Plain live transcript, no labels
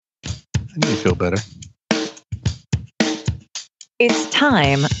I need to feel better. It's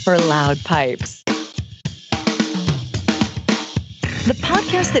time for Loud Pipes, the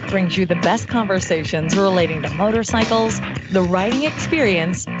podcast that brings you the best conversations relating to motorcycles, the riding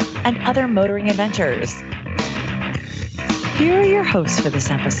experience, and other motoring adventures. Here are your hosts for this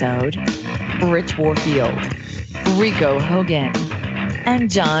episode, Rich Warfield, Rico Hogan,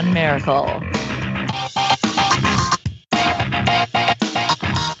 and John Miracle.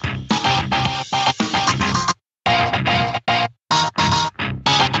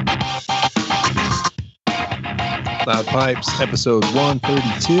 Loud Pipes, episode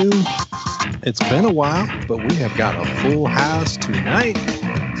 132. It's been a while, but we have got a full house tonight.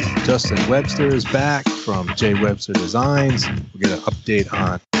 Justin Webster is back from J. Webster Designs. We're going to update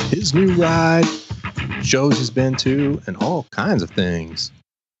on his new ride, shows he's been to, and all kinds of things.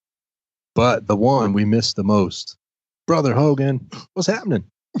 But the one we missed the most, Brother Hogan, what's happening?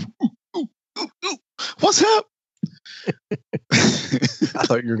 What's up? I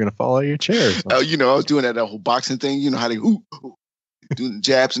thought you were going to fall out of your chair. Oh, I was doing that whole boxing thing. You know how they doing the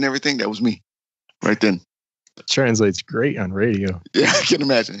jabs and everything? That was me right then. That translates great on radio. Yeah, I can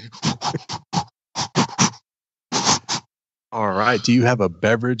imagine. All right. Do you have a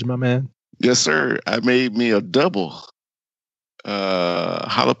beverage, my man? Yes, sir. I made me a double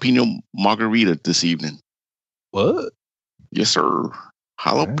jalapeno margarita this evening. What? Yes, sir.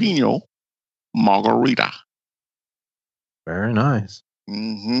 Jalapeno margarita. Very nice.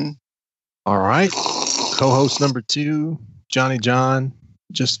 Mm-hmm. All right. Co-host number 2, Johnny John,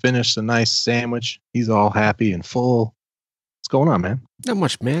 just finished a nice sandwich. He's all happy and full. What's going on, man? Not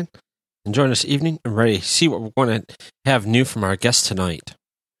much, man. Enjoying this evening. I'm ready to see what we're going to have new from our guest tonight.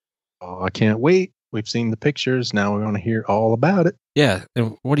 Oh, I can't wait. We've seen the pictures. Now we want to hear all about it. Yeah.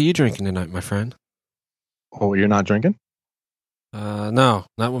 And what are you drinking tonight, my friend? Oh, you're not drinking? No,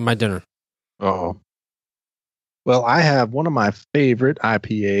 not with my dinner. Oh. Well, I have one of my favorite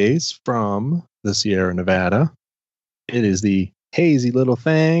IPAs from the Sierra Nevada. It is the Hazy Little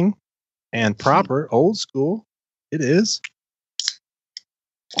Thing, and proper old school. It is.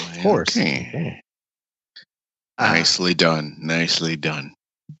 Of course. Okay. Nicely done. Nicely done.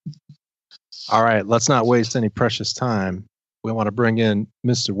 All right, let's not waste any precious time. We want to bring in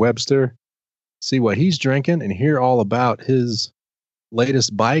Mr. Webster, see what he's drinking, and hear all about his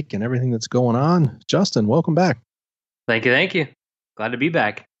latest bike and everything that's going on. Justin, welcome back. Thank you. Glad to be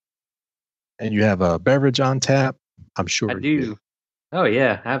back. And you have a beverage on tap, I'm sure. I do. Oh,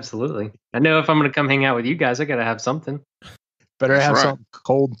 yeah, absolutely. I know if I'm going to come hang out with you guys, I got to have something. Better That's have right. something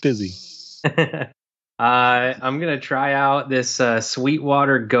cold and fizzy. I'm going to try out this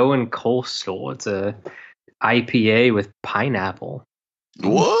Sweetwater Goin' Coastal. It's a IPA with pineapple.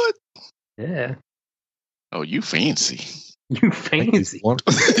 What? Yeah. Oh, you fancy. You fancy. One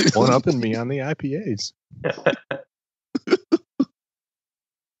upping me on the IPAs.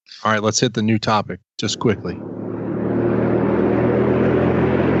 All right, let's hit the new topic just quickly.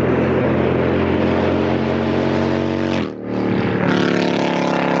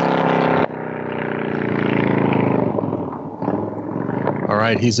 All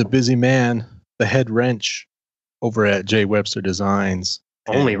right, he's a busy man, the head wrench over at J. Webster Designs.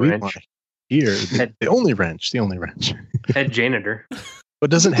 Only And we wrench. want to hear the only wrench. Head janitor. But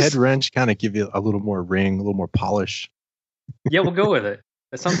doesn't head wrench kind of give you a little more ring, a little more polish? Yeah, we'll go with it.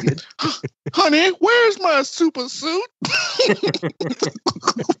 That sounds good. Honey, where's my super suit?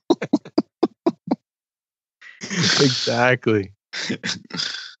 Exactly.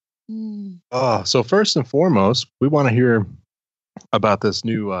 So first and foremost, we want to hear about this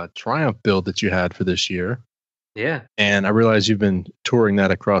new Triumph build that you had for this year. Yeah. And I realize you've been touring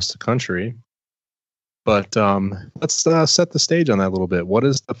that across the country. But let's set the stage on that a little bit. What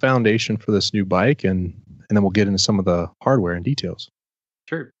is the foundation for this new bike? And then we'll get into some of the hardware and details.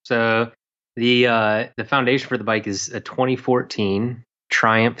 Sure. So the foundation for the bike is a 2014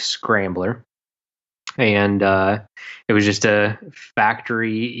 Triumph Scrambler. And it was just a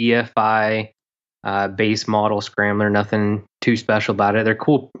factory EFI base model Scrambler. Nothing too special about it. They're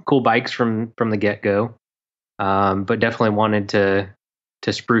cool bikes from the get-go. But definitely wanted to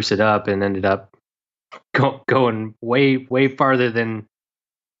spruce it up, and ended up going way farther than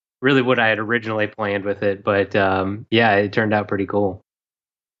really what I had originally planned with it. But yeah, it turned out pretty cool.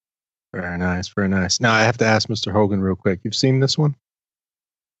 Very nice, very nice. Now I have to ask Mr. Hogan real quick. You've seen this one?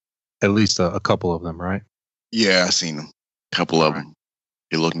 At least a couple of them, right? Yeah, I seen them. A couple of them.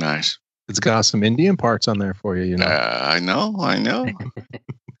 They look nice. It's got some Indian parts on there for you, you know. I know.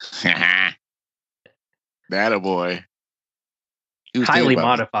 That a boy. Highly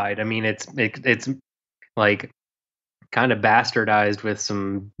modified. I mean, it's like kind of bastardized with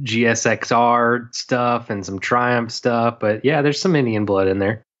some GSXR stuff and some Triumph stuff. But yeah, there's some Indian blood in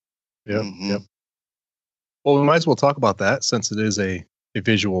there. Yep. Yep. Well, we might as well talk about that since it is a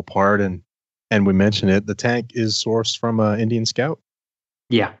visual part, and we mentioned it. The tank is sourced from Indian Scout.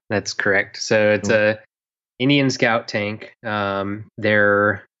 Yeah, that's correct. So it's a Indian Scout tank.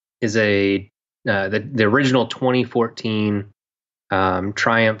 There is the original 2014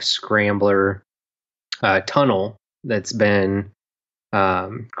 Triumph Scrambler tunnel that's been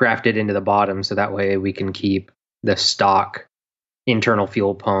grafted into the bottom, so that way we can keep the stock internal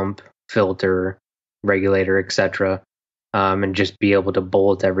fuel pump, filter, regulator, etc., and just be able to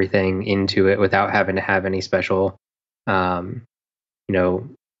bolt everything into it without having to have any special,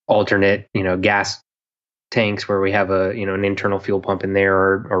 alternate, gas tanks where we have an internal fuel pump in there,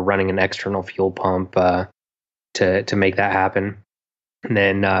 or running an external fuel pump to make that happen. And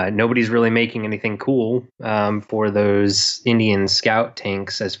then nobody's really making anything cool for those Indian Scout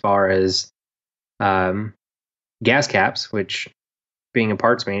tanks as far as gas caps, which, being a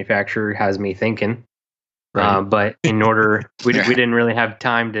parts manufacturer, has me thinking. Right. But in order, we didn't really have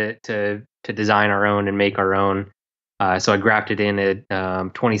time to design our own and make our own. So I grafted in a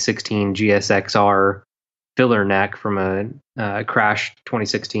 2016 GSXR filler neck from a crashed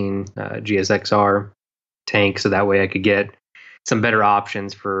 2016 GSXR tank, so that way I could get some better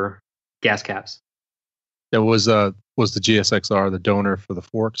options for gas caps. That was the GSXR the donor for the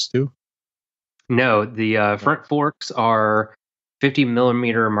forks too? No, the front forks are 50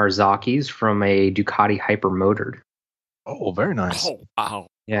 millimeter Marzocchis from a Ducati Hypermotored. Oh, very nice. Oh, wow.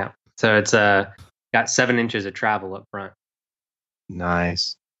 Yeah. So it's got 7 inches of travel up front.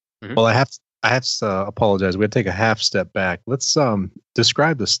 Nice. Mm-hmm. Well, I have to apologize. We have to take a half step back. Let's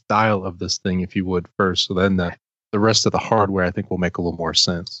describe the style of this thing, if you would, first. So then the rest of the hardware, I think, will make a little more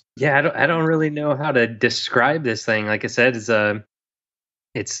sense. Yeah, I don't really know how to describe this thing. Like I said,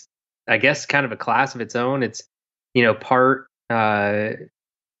 it's I guess kind of a class of its own. It's part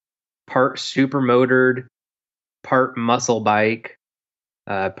super motored, part muscle bike,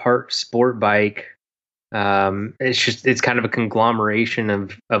 part sport bike. It's kind of a conglomeration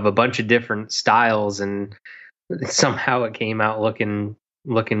of a bunch of different styles, and somehow it came out looking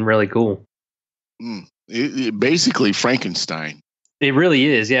really cool. It basically Frankenstein. It really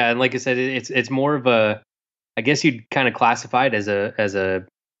is, yeah. And like I said, it's more of a, I guess you'd kind of classify it as a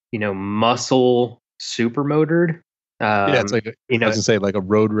muscle super motored. It's like I was gonna say, like a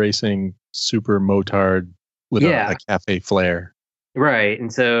road racing super motard with a cafe flair. Right.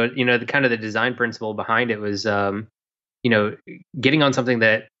 And so, the kind of the design principle behind it was, getting on something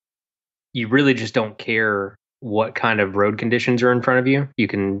that you really just don't care what kind of road conditions are in front of you. You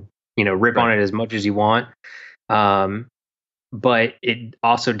can, rip on it as much as you want. But it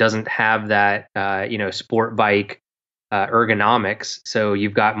also doesn't have that, sport bike ergonomics. So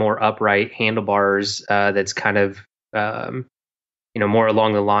you've got more upright handlebars that's kind of, more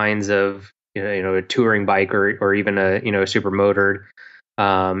along the lines of, a touring bike or even a super motored.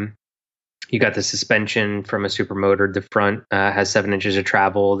 You got the suspension from a super motored. The front has 7 inches of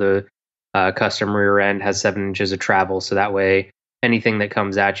travel. The custom rear end has 7 inches of travel. So that way, anything that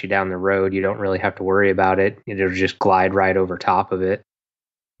comes at you down the road, you don't really have to worry about it. It'll just glide right over top of it.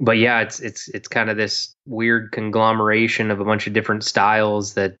 But yeah, it's kind of this weird conglomeration of a bunch of different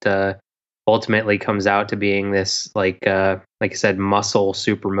styles that ultimately comes out to being this, like I said, muscle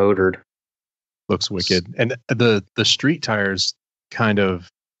super motored. Looks wicked. And the street tires kind of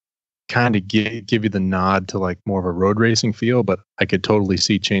give you the nod to like more of a road racing feel, but I could totally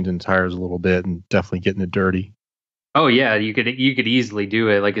see changing the tires a little bit and definitely getting it dirty. Oh yeah, you could easily do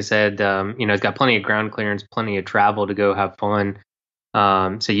it. Like I said, it's got plenty of ground clearance, plenty of travel to go have fun.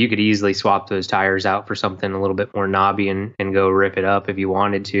 So you could easily swap those tires out for something a little bit more knobby and go rip it up if you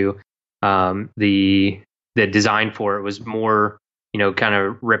wanted to. The design for it was more, kind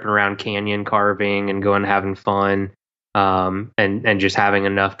of ripping around canyon carving and going having fun, and just having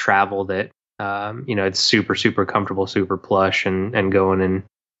enough travel that it's super, super comfortable, super plush, and going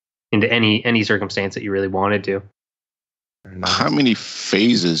into any circumstance that you really wanted to. How many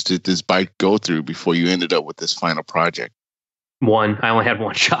phases did this bike go through before you ended up with this final project? One. I only had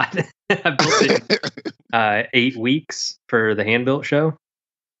one shot. I built it 8 weeks for the hand built show.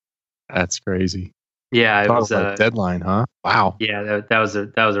 That's crazy. Yeah, it was a deadline, huh? Wow. Yeah, that was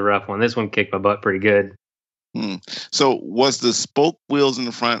a rough one. This one kicked my butt pretty good. So was the spoke wheels in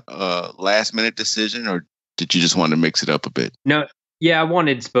the front last minute decision, or did you just want to mix it up a bit? No. Yeah, I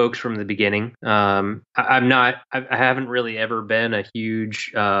wanted spokes from the beginning. I haven't really ever been a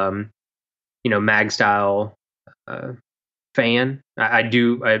huge, mag style fan.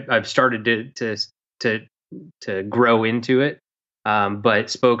 I've started to to grow into it. But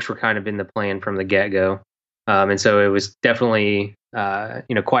spokes were kind of in the plan from the get-go. And so it was definitely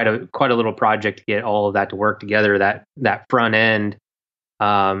quite a little project to get all of that to work together. That front end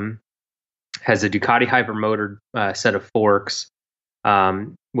has a Ducati Hypermotor set of forks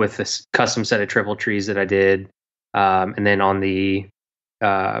with this custom set of triple trees that I did, and then on the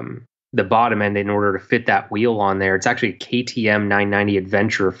bottom end, in order to fit that wheel on there, it's actually a KTM 990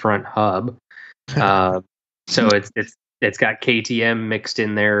 Adventure front hub. So it's got KTM mixed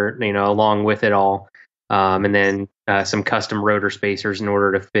in there, along with it all. And then some custom rotor spacers in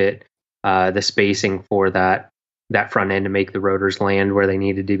order to fit the spacing for that front end to make the rotors land where they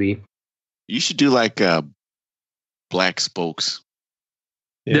needed to be. You should do like black spokes.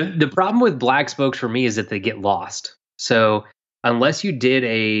 Yeah. The problem with black spokes for me is that they get lost. So unless you did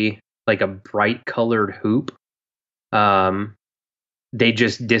a bright colored hoop, they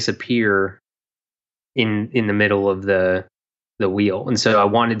just disappear in the middle of the wheel. And so I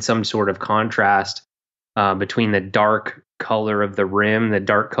wanted some sort of contrast between the dark color of the rim, the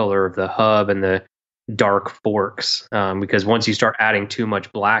dark color of the hub, and the dark forks. Because once you start adding too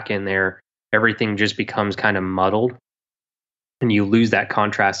much black in there, everything just becomes kind of muddled, and you lose that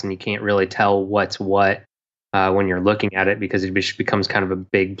contrast, and you can't really tell what's what when you're looking at it, because it just becomes kind of a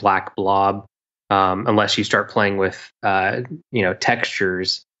big black blob. Unless you start playing with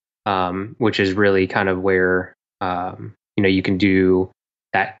textures, which is really kind of where you can do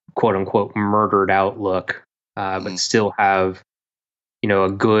that quote unquote murdered out look, but still have a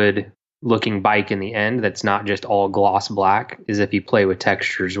good looking bike in the end that's not just all gloss black, is if you play with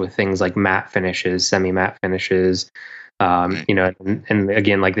textures with things like matte finishes, semi-matte finishes, and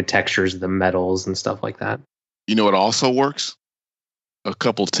again, like the textures of the metals and stuff like that. You know what also works? A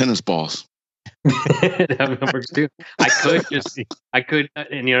couple tennis balls. That works too. I could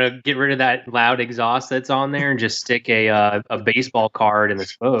get rid of that loud exhaust that's on there and just stick a baseball card in the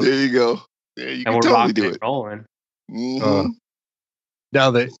spoke. There you go. Yeah, you and can we're totally do it. Rolling. Mm-hmm. Now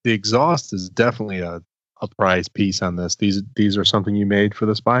the exhaust is definitely a prize piece on this. These are something you made for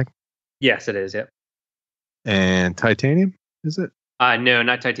this bike? Yes, it is. Yep. And titanium, is it? No,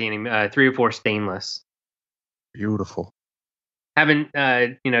 not titanium. 304 stainless. Beautiful. Haven't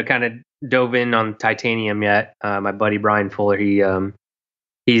kind of dove in on titanium yet. My buddy Brian Fuller,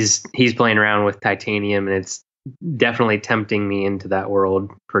 he's playing around with titanium, and it's definitely tempting me into that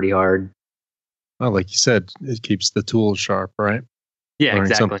world pretty hard. Well, like you said, it keeps the tools sharp, right? Yeah,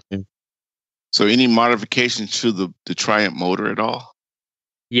 Learning exactly. something. So, any modifications to the Triumph motor at all?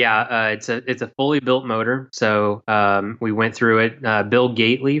 Yeah, it's a fully built motor. So we went through it. Bill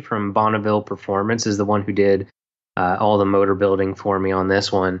Gately from Bonneville Performance is the one who did all the motor building for me on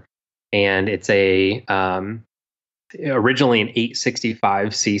this one, and it's originally an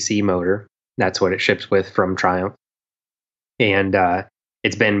 865cc motor. That's what it ships with from Triumph, and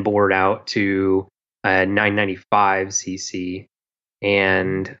it's been bored out to 995cc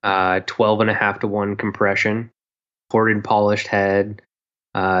and 12.5-to-1 compression, ported polished head,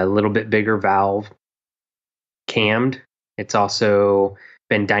 a little bit bigger valve, cammed. It's also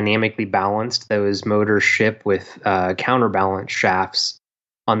been dynamically balanced. Those motors ship with counterbalance shafts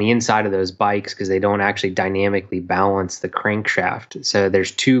on the inside of those bikes because they don't actually dynamically balance the crankshaft. So there's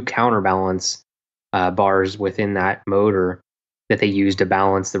two counterbalance bars within that motor that they use to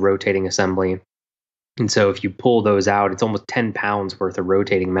balance the rotating assembly. And so if you pull those out, it's almost 10 pounds worth of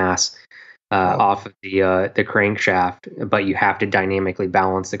rotating mass off of the crankshaft, but you have to dynamically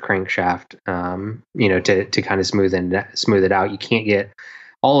balance the crankshaft, to kind of smooth it out. You can't get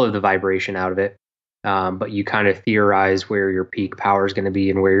all of the vibration out of it, but you kind of theorize where your peak power is going to be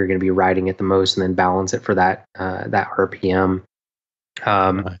and where you're going to be riding it the most, and then balance it for that RPM.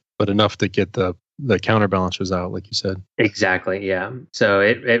 But enough to get the counterbalancers out, like you said. Exactly, yeah. So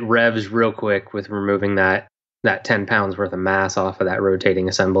it revs real quick with removing that 10 pounds worth of mass off of that rotating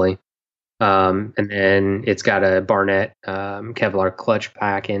assembly. And then it's got a Barnett Kevlar clutch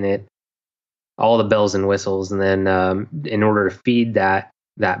pack in it, all the bells and whistles. And then in order to feed that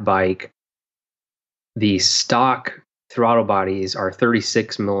bike, the stock throttle bodies are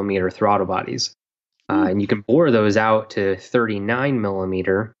 36 millimeter throttle bodies. And you can bore those out to 39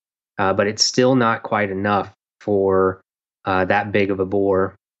 millimeter, but it's still not quite enough for that big of a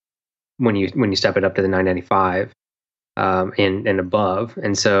bore when you step it up to the 995. And above.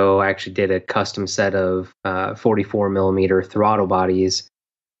 And so I actually did a custom set of 44 millimeter throttle bodies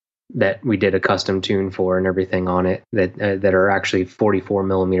that we did a custom tune for and everything on it that are actually 44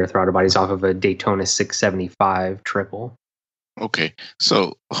 millimeter throttle bodies off of a Daytona 675 triple. Okay,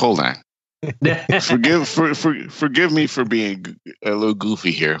 so hold on. Forgive me for being a little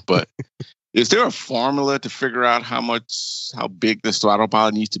goofy here, but Is there a formula to figure out how big this throttle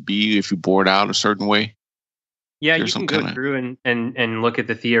body needs to be if you bore it out a certain way? Yeah, you can go through and look at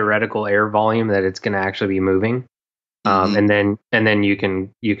the theoretical air volume that it's going to actually be moving, and then you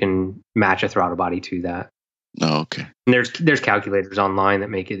can match a throttle body to that. Oh, okay. And there's calculators online that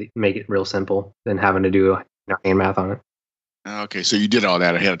make it real simple than having to do hand math on it. Okay, so you did all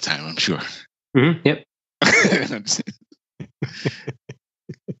that ahead of time, I'm sure. Mm-hmm. Yep.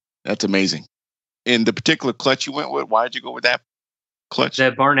 That's amazing. And the particular clutch you went with, why did you go with that clutch?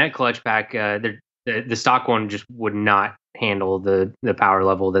 The Barnett clutch pack, the stock one just would not handle the power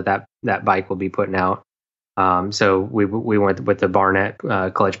level that bike will be putting out. So we went with the Barnett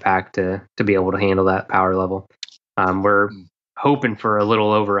clutch pack to be able to handle that power level. We're hoping for a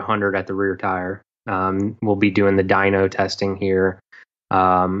little over 100 at the rear tire. We'll be doing the dyno testing here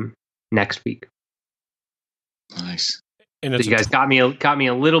next week. Nice. And so you guys caught me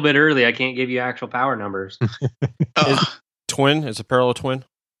a little bit early. I can't give you actual power numbers. Twin? It's a parallel twin?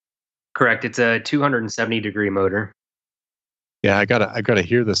 Correct. It's a 270-degree motor. Yeah, I gotta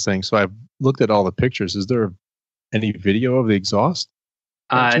hear this thing. So I've looked at all the pictures. Is there any video of the exhaust?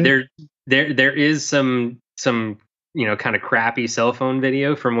 There is some kind of crappy cell phone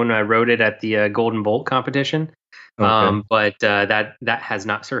video from when I rode it at the Golden Bolt competition. Okay. But that has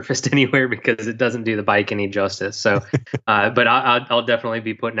not surfaced anywhere because it doesn't do the bike any justice. So, but I'll definitely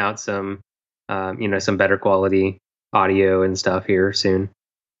be putting out some better quality audio and stuff here soon.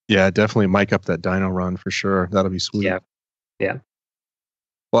 Yeah, definitely mic up that dyno run for sure. That'll be sweet. Yeah.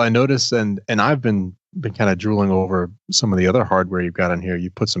 Well, I noticed, and I've been kind of drooling over some of the other hardware you've got in here.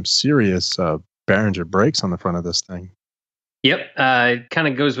 You put some serious Behringer brakes on the front of this thing. Yep, kind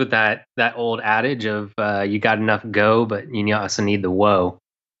of goes with that old adage of you got enough go, but you also need the whoa.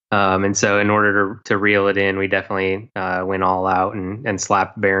 And so in order to reel it in, we definitely went all out and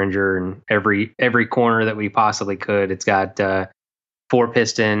slapped Behringer in every corner that we possibly could. It's got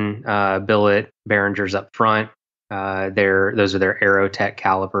 4-piston billet Behringers up front. Those are their Aerotech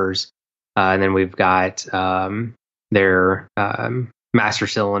calipers. And then we've got their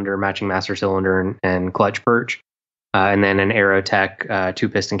matching master cylinder and clutch perch. And then an Aerotech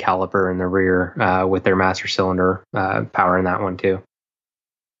 2-piston caliper in the rear with their master cylinder power in that one too.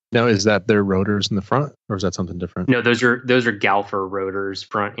 Now, is that their rotors in the front, or is that something different? No, those are Galfer rotors,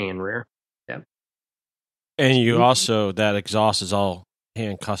 front and rear. Yeah. And you also, that exhaust is all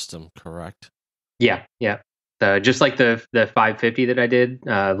hand custom, correct? Yeah. Just like the 550 that I did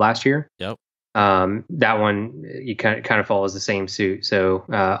last year. Yep. That one you kind of follows the same suit, so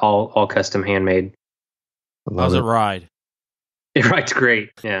all custom handmade. How's it ride? It rides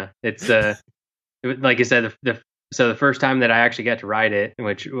great. Yeah, it's like I said, so the first time that I actually got to ride it,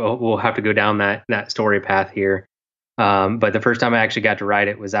 which we'll have to go down that story path here. But the first time I actually got to ride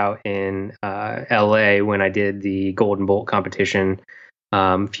it was out in LA when I did the Golden Bolt competition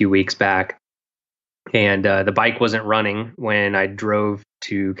a few weeks back, and the bike wasn't running when I drove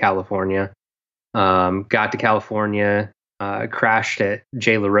to California. Got to California, crashed at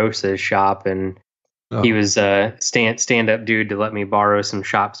Jay LaRosa's shop, and he was stand up dude to let me borrow some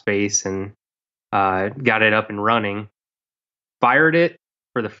shop space, and got it up and running. Fired it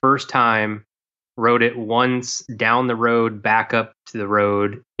for the first time, rode it once down the road, back up to the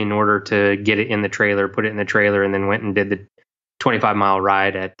road in order to get it in the trailer, put it in the trailer, and then went and did the 25-mile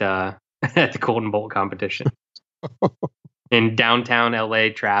ride at the Golden Bolt competition. In downtown LA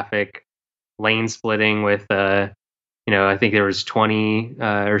traffic, lane splitting with I think there was 20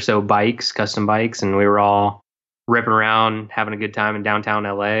 or so bikes, custom bikes, and we were all ripping around, having a good time in downtown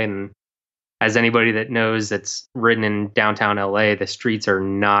LA. And as anybody that knows that's ridden in downtown LA, the streets are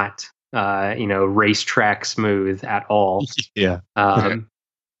not racetrack smooth at all. Yeah.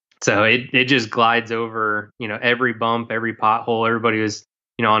 So it just glides over, every bump, every pothole. Everybody was,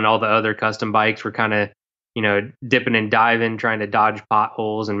 on all the other custom bikes were kind of, dipping and diving, trying to dodge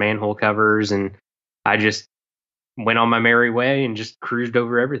potholes and manhole covers. And I just went on my merry way and just cruised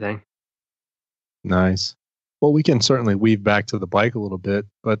over everything. Nice. Well, we can certainly weave back to the bike a little bit,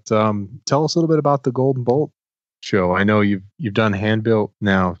 but tell us a little bit about the Golden Bolt show. I know you've done hand built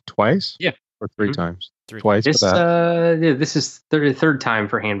now twice, or 3 times. Twice. This is third time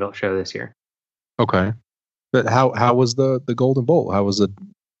for hand built show this year. Okay, but how was the Golden Bolt? How was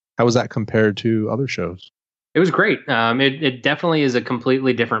that compared to other shows? It was great. It definitely is a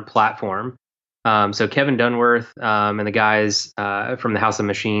completely different platform. So Kevin Dunworth and the guys from the House of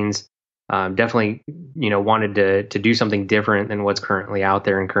Machines definitely, wanted to do something different than what's currently out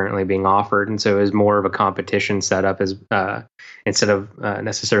there and currently being offered. And so it was more of a competition setup as instead of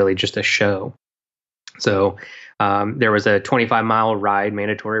necessarily just a show. So there was a 25-mile ride,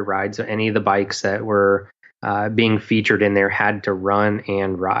 mandatory ride. So any of the bikes that were being featured in there had to run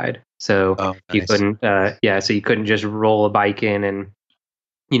and ride. So you couldn't, so you couldn't just roll a bike in and,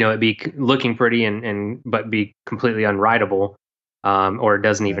 it'd be looking pretty but be completely unrideable, or it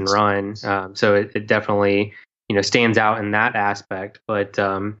doesn't even run. So it definitely, stands out in that aspect. But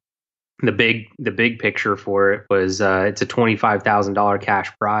the big picture for it was it's a $25,000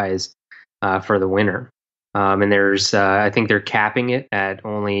 cash prize for the winner. And there's, I think they're capping it at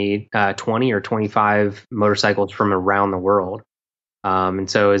only 20 or 25 motorcycles from around the world. And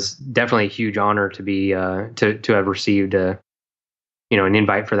so it's definitely a huge honor to be to have received an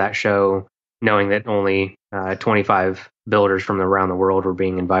invite for that show, knowing that only 25 builders from around the world were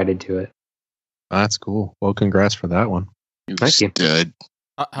being invited to it. That's cool. Well, congrats for that one. Thank you.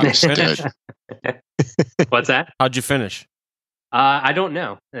 How'd you finish? What's that? How'd you finish? I don't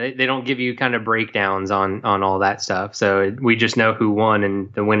know. They don't give you kind of breakdowns on all that stuff. So we just know who won,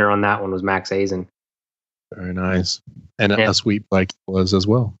 and the winner on that one was Max Hazen. Very nice. And a sweet bike was as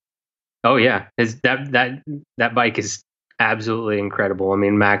well. Oh yeah. That bike is absolutely incredible. I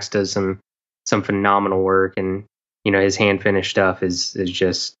mean, Max does some phenomenal work, and his hand finished stuff is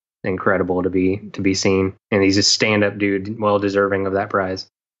just incredible to be seen. And he's a stand-up dude, well deserving of that prize.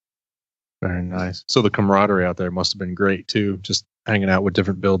 Very nice. So the camaraderie out there must have been great too, just hanging out with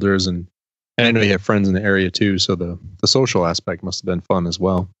different builders, and I know you have friends in the area too, so the social aspect must have been fun as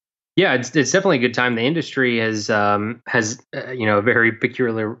well. Yeah, it's definitely a good time. The industry has a very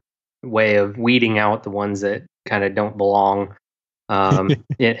peculiar way of weeding out the ones that kind of don't belong.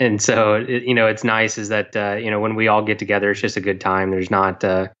 And so it's nice is that when we all get together, it's just a good time. There's not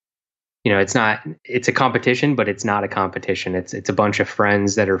it's a competition, but it's not a competition. It's a bunch of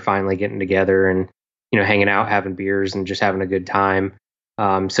friends that are finally getting together and, hanging out, having beers and just having a good time.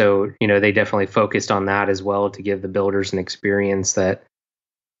 So they definitely focused on that as well to give the builders an experience that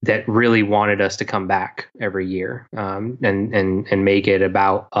really wanted us to come back every year, and make it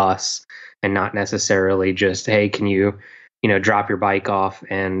about us and not necessarily just, hey, can you, drop your bike off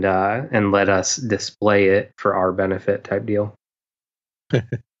and let us display it for our benefit type deal.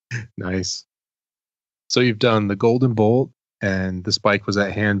 Nice. So you've done the Golden Bolt, and this bike was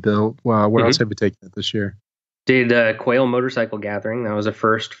at hand built. Wow, where else have you taken it this year? Did Quail Motorcycle Gathering. That was a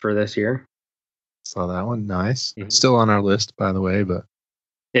first for this year. Saw that one. Nice. Still on our list, by the way, but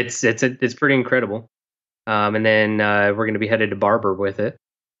it's pretty incredible. And then we're going to be headed to Barber with it.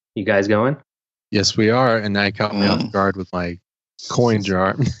 You guys going? Yes, we are. And I caught me off guard with my coin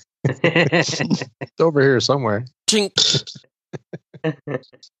jar. It's over here somewhere. Chink.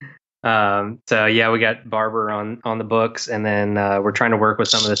 So yeah, we got Barber on the books, and then we're trying to work with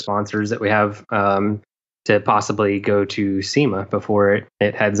some of the sponsors that we have to possibly go to SEMA before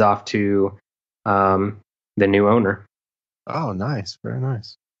it heads off to the new owner. Oh, nice. Very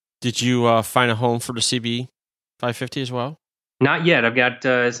nice. Did you find a home for the CB 550 as well? Not yet. I've got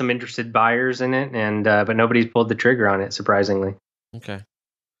some interested buyers in it, and but nobody's pulled the trigger on it, surprisingly. Okay.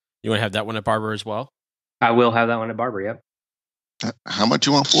 You want to have that one at Barber as well? I will have that one at Barber, yep. How much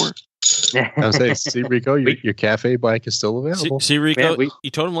you want for it? I was saying, see, Rico, your cafe bike is still available. See Rico,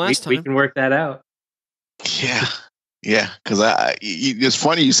 you told him last time. We can work that out. Yeah. Because it's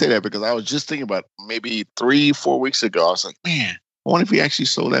funny you say that, because I was just thinking about maybe 3-4 weeks ago. I was like, man, I wonder if he actually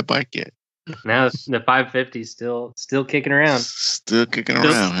sold that bike yet. Now the 550 is still kicking around. Still kicking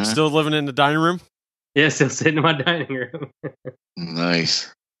around, huh? Still living in the dining room? Yeah, still sitting in my dining room.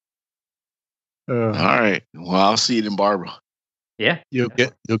 Nice. All right. Well, I'll see you in Barber. Yeah, you'll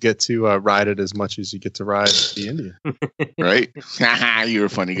get to ride it as much as you get to ride the Indian, right? You're a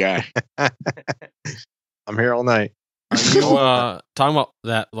funny guy. I'm here all night. Are you talking about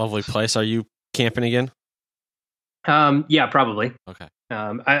that lovely place? Are you camping again? Yeah, probably. Okay.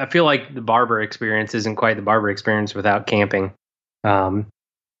 I feel like the Barber experience isn't quite the Barber experience without camping.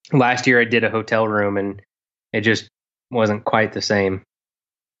 Last year I did a hotel room, and it just wasn't quite the same.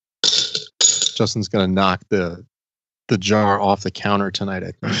 Justin's gonna knock the jar off the counter tonight,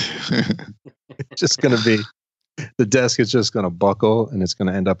 I think. It's just going to be, the desk is just going to buckle, and it's going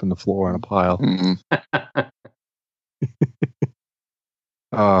to end up in the floor on a pile. Mm-hmm.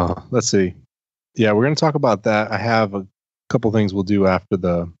 Let's see. Yeah, we're going to talk about that. I have a couple things we'll do after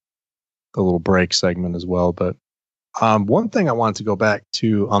the little break segment as well. But one thing I wanted to go back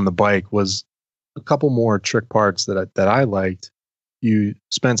to on the bike was a couple more trick parts that I liked. You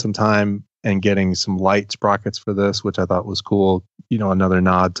spent some time and getting some light sprockets for this, which I thought was cool. Another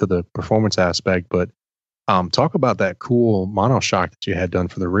nod to the performance aspect. But talk about that cool monoshock that you had done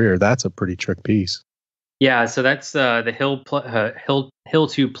for the rear. That's a pretty trick piece. Yeah, so that's the Hill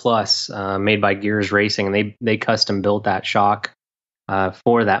 2 Plus, made by Gears Racing, and they custom built that shock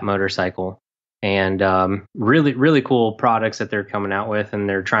for that motorcycle, and really really cool products that they're coming out with, and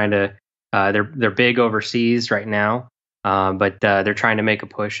they're trying to they're big overseas right now, but they're trying to make a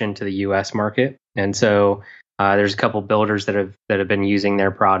push into the U.S. market, and so there's a couple builders that have been using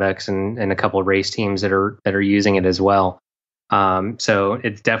their products, and a couple of race teams that are using it as well. So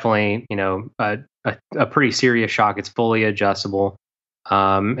it's definitely, a pretty serious shock. It's fully adjustable,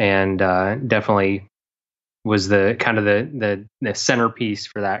 and definitely was the kind of the centerpiece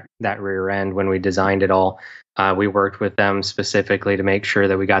for that rear end when we designed it all. We worked with them specifically to make sure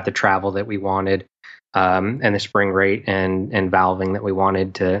that we got the travel that we wanted, and the spring rate and valving that we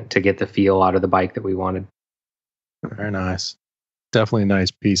wanted to get the feel out of the bike that we wanted. Very nice. Definitely a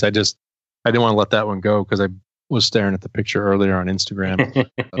nice piece. I didn't want to let that one go because I was staring at the picture earlier on Instagram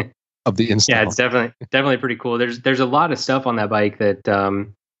of the install. Yeah, it's definitely pretty cool. There's a lot of stuff on that bike that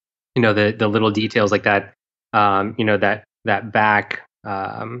the little details like that. That back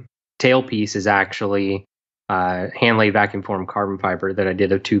tailpiece is actually hand laid vacuum formed carbon fiber that I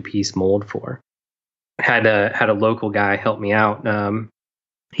did a 2-piece mold for. Had a local guy help me out.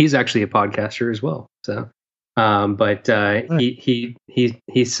 He's actually a podcaster as well. So, but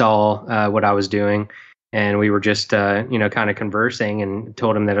he saw what I was doing, and we were just kind of conversing, and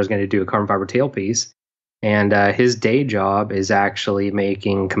told him that I was going to do a carbon fiber tailpiece. And his day job is actually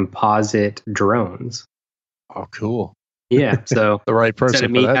making composite drones. Oh, cool. Yeah, so the right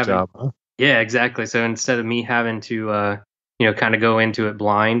person for that job, huh? Yeah, exactly. So instead of me having to kind of go into it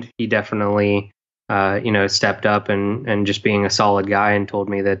blind, he definitely stepped up and just being a solid guy, and told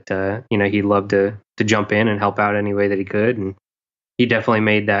me that he'd love to jump in and help out any way that he could. And he definitely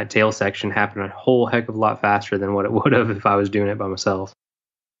made that tail section happen a whole heck of a lot faster than what it would have if I was doing it by myself.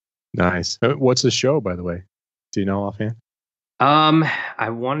 Nice. What's the show, by the way? Do you know offhand? I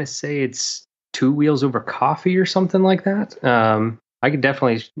want to say it's Two Wheels Over Coffee or something like that. I could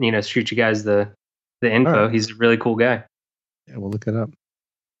definitely shoot you guys the info. Right. He's a really cool guy. Yeah, we'll look it up.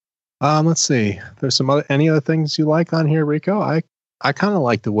 Let's see. There's any other things you like on here, Rico? I kind of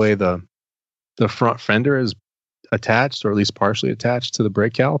like the way the front fender is attached, or at least partially attached to the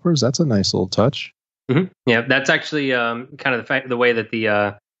brake calipers. That's a nice little touch. Mm-hmm. Yeah, that's actually kind of the way that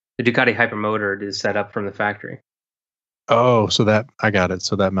the Ducati Hypermotor is set up from the factory. Oh, so that I got it.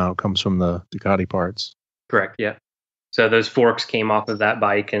 So that mount comes from the Ducati parts. Correct. Yeah. So those forks came off of that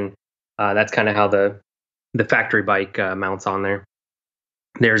bike, and that's kind of how the factory bike mounts on there.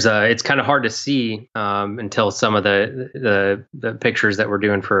 There's it's kind of hard to see until some of the pictures that we're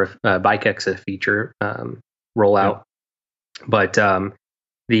doing for Bike Exit feature roll out. Yeah. But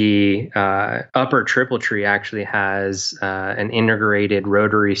the upper triple tree actually has an integrated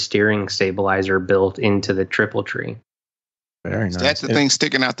rotary steering stabilizer built into the triple tree. Very nice. Is that the thing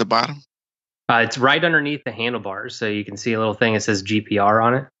sticking out the bottom? It's right underneath the handlebars, so you can see a little thing that says GPR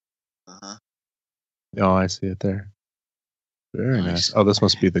on it. Uh-huh. Oh, I see it there. Very nice. Oh, this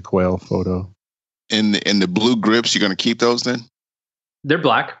must be the quail photo. And the blue grips, you're going to keep those then? They're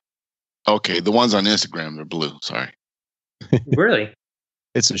black. Okay, the ones on Instagram, they're blue. Sorry. Really?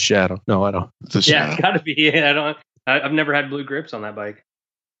 It's a shadow. No, I don't. It's a shadow. Yeah, it's got to be. Yeah, I've never had blue grips on that bike.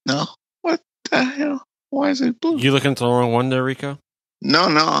 No. What the hell? Why is it blue? You looking at the wrong one there, Rico? No,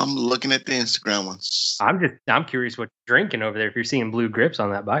 I'm looking at the Instagram ones. I'm curious what you're drinking over there if you're seeing blue grips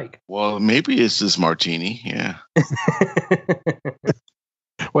on that bike. Well, maybe it's this martini. Yeah.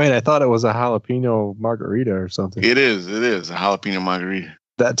 Wait, I thought it was a jalapeno margarita or something. It is a jalapeno margarita.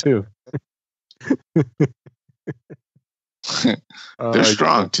 That too. They're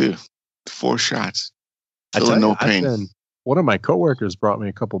strong too. 4 shots. Feeling no pain. One of my coworkers brought me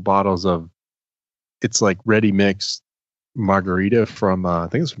a couple bottles of. It's like ready mixed margarita from I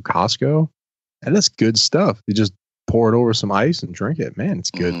think it's from Costco, and it's good stuff. You just pour it over some ice and drink it. Man, it's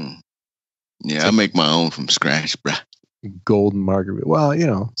good. Yeah, I make my own from scratch, bro. Golden margarita.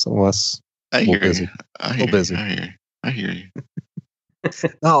 Well, some of us I hear busy. I hear you.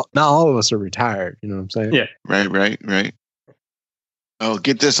 Not all of us are retired. You know what I'm saying? Yeah. Right. Oh,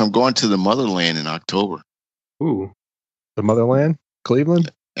 get this! I'm going to the motherland in October. Ooh, the motherland,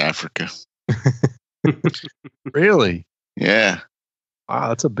 Cleveland, Africa. Really? Yeah. Wow,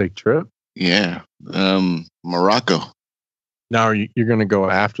 that's a big trip. Yeah. Morocco. Now you're going to go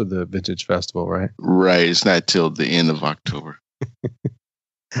after the Vintage Festival, right? Right. It's not till the end of October. I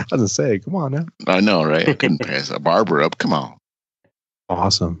was going to say, come on now. I know, right? I couldn't pass a barber up. Come on.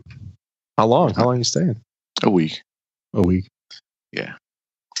 Awesome. How long? How long are you staying? A week. Yeah.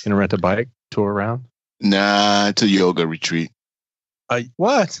 Gonna rent a bike, tour around? Nah, it's a yoga retreat.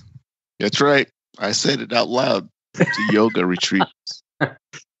 What? That's right. I said it out loud. It's a yoga retreat.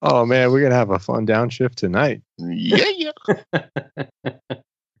 Oh man, we're gonna have a fun downshift tonight. Yeah.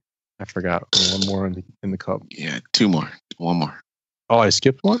 I forgot one more in the cup. Yeah, two more. One more. Oh, I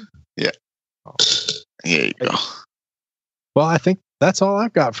skipped one? Yeah. Oh. There you go. Well, I think that's all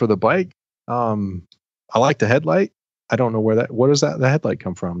I've got for the bike. I like the headlight. I don't know where does the headlight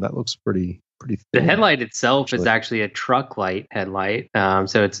come from? That looks pretty thin. The headlight itself is actually a truck light headlight.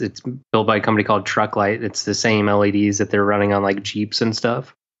 So it's built by a company called Truck Light. It's the same LEDs that they're running on like Jeeps and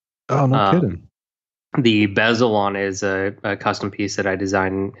stuff. Oh, no kidding. The bezel on it is a custom piece that I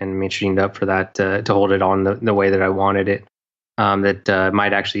designed and machined up for that to hold it on the way that I wanted it. That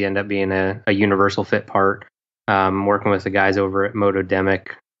might actually end up being a universal fit part. Working with the guys over at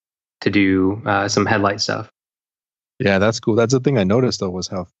Motodemic to do some headlight stuff. Yeah, that's cool. That's the thing I noticed though, was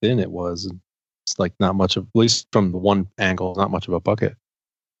how thin it was. It's like not much of, at least from the one angle, not much of a bucket.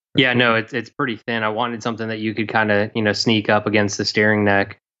 Yeah, no, it's pretty thin. I wanted something that you could kind of sneak up against the steering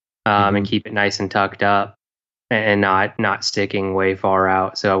neck and keep it nice and tucked up and not sticking way far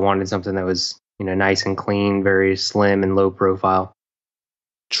out. So I wanted something that was nice and clean, very slim and low profile.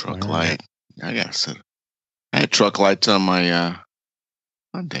 Truck light. I had truck lights on my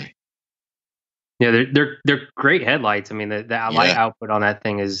Hyundai. Yeah, they're great headlights. I mean, the light output on that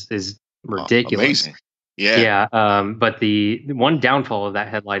thing is ridiculous. Amazing. Yeah. But the one downfall of that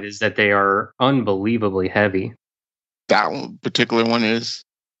headlight is that they are unbelievably heavy. That one particular one is.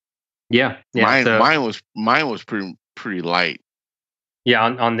 Yeah. Mine was pretty light. Yeah,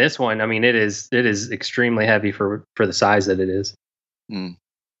 on this one, I mean, it is extremely heavy for the size that it is.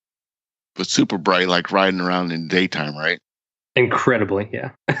 But super bright, like riding around in the daytime, right? Incredibly,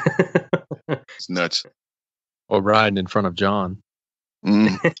 yeah. It's nuts. Or riding in front of John.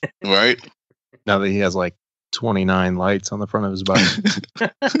 Right? Now that he has like 29 lights on the front of his bike.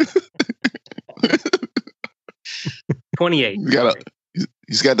 28.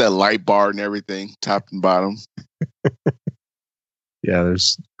 He's got that light bar and everything, top and bottom. Yeah,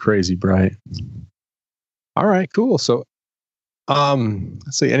 there's crazy bright. All right, cool. So,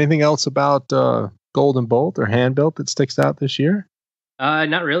 let's see. Anything else about Golden Bolt or Hand Built that sticks out this year?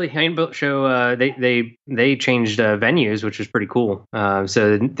 Not really. Hand Built show. They changed venues, which was pretty cool.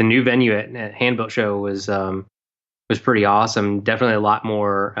 So the new venue at Hand Built show was pretty awesome. Definitely a lot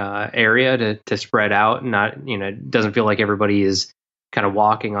more area to spread out. Not doesn't feel like everybody is kind of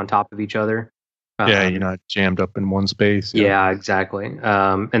walking on top of each other. Yeah, you're not jammed up in one space. Yeah, exactly.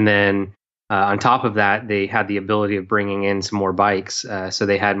 And then on top of that, they had the ability of bringing in some more bikes. So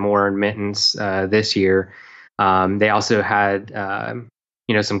they had more admittance this year. They also had,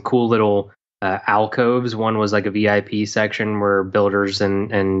 some cool little alcoves. One was like a VIP section where builders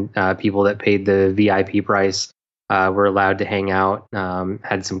and people that paid the VIP price were allowed to hang out.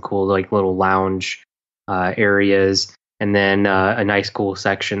 Had some cool like little lounge areas. And then a nice, cool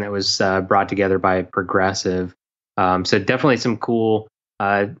section that was brought together by Progressive. So definitely some cool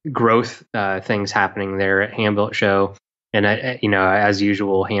growth things happening there at Hand Built Show. And as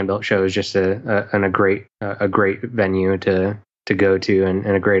usual, Hand Built Show is just a great venue to go to and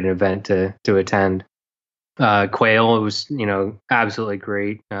a great event to attend. Quail, it was absolutely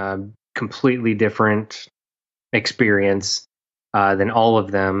great. Completely different experience than all of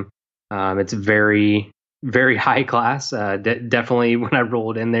them. It's very, very high class. Definitely, when I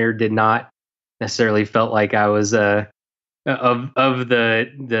rolled in there, did not necessarily felt like I was of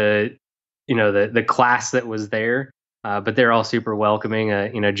the class that was there. But they're all super welcoming.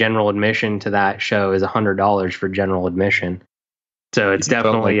 General admission to that show is $100 for general admission. So it's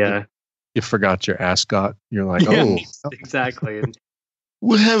definitely you forgot your ascot. You're like, oh, exactly. And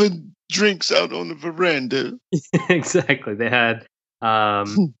we're having drinks out on the veranda. Exactly. They had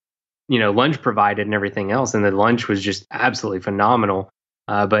lunch provided and everything else, and the lunch was just absolutely phenomenal.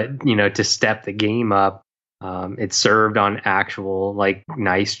 But to step the game up, it's served on actual like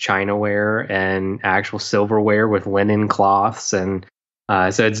nice chinaware and actual silverware with linen cloths, and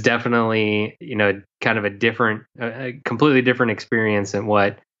so it's definitely kind of a completely different experience than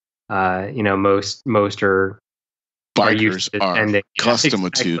what most are used to attending.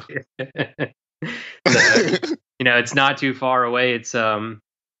 Accustomed to. It's not too far away. It's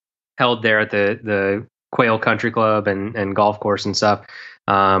held there at the Quail Country Club and golf course and stuff.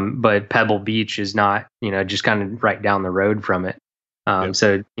 But Pebble Beach is not, just kind of right down the road from it. Yep.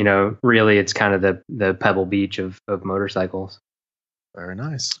 So, really it's kind of the Pebble Beach of motorcycles. Very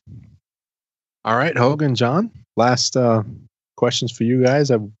nice. All right, Hogan, John, last questions for you guys.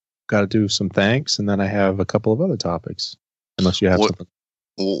 I've got to do some thanks, and then I have a couple of other topics, unless you have something.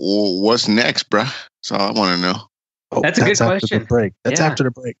 What's next, bruh? That's all I want to know. That's a good question. After the break. That's after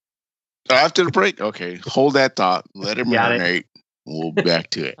the break. After the break? Okay. Hold that thought. Let it Got it. marinate. We'll be back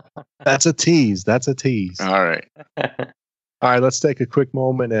to it. That's a tease. That's a tease. All right. All right, let's take a quick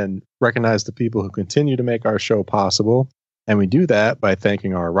moment and recognize the people who continue to make our show possible. And we do that by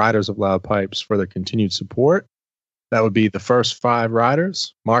thanking our riders of Loud Pipes for their continued support. That would be the first 5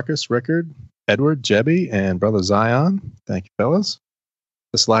 riders: Marcus, Rickard, Edward, Jebby, and Brother Zion. Thank you, fellas.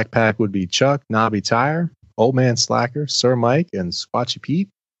 The Slack Pack would be Chuck, Nobby Tire, Old Man Slacker, Sir Mike, and Squatchy Pete.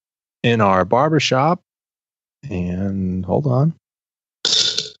 In our barbershop, and hold on,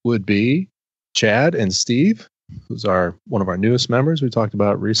 would be Chad and Steve, who's one of our newest members we talked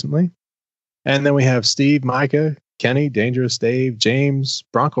about recently. And then we have Steve, Micah, Kenny, Dangerous Dave, James,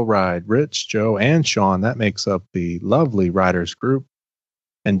 Bronco Ride, Rich, Joe, and Sean. That makes up the lovely Riders group.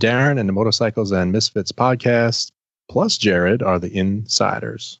 And Darren and the Motorcycles and Misfits podcast, plus Jared, are the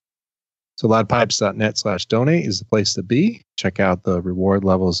insiders. So loudpipes.net/donate is the place to be. Check out the reward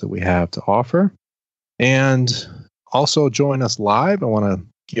levels that we have to offer. And also join us live. I want to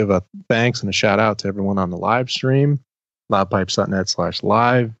give a thanks and a shout out to everyone on the live stream,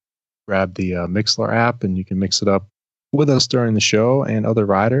 loudpipes.net/live. Grab the Mixlr app and you can mix it up with us during the show and other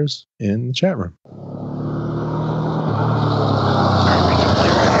riders in the chat room.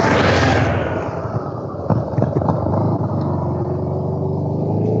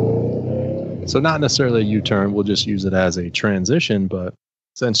 So not necessarily a U-turn, we'll just use it as a transition, but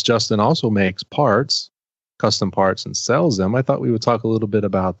since Justin also makes parts, custom parts, and sells them, I thought we would talk a little bit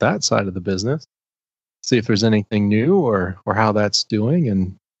about that side of the business, see if there's anything new or how that's doing,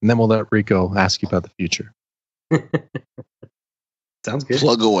 and then we'll let Rico ask you about the future. Sounds good.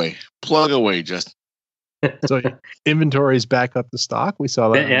 Plug away, Justin. So inventory's back up to stock. We saw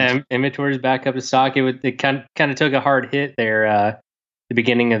that. Yeah, inventory's back up to stock. It kind of took a hard hit there the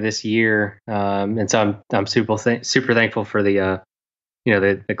beginning of this year, and so I'm super thankful for the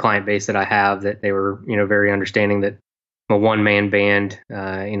the client base that I have, that they were very understanding that I'm a one-man band,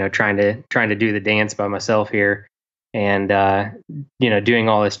 trying to do the dance by myself here, and doing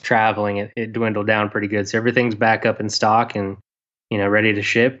all this traveling, it dwindled down pretty good. So everything's back up in stock and ready to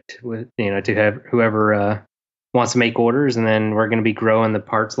ship with to have whoever wants to make orders, and then we're going to be growing the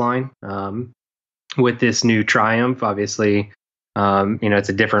parts line with this new Triumph. Obviously, it's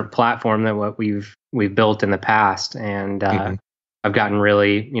a different platform than what we've built in the past, and I've gotten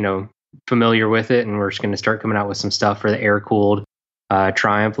really familiar with it, and we're just going to start coming out with some stuff for the air-cooled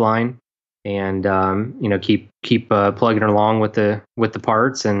Triumph line, and keep plugging along with the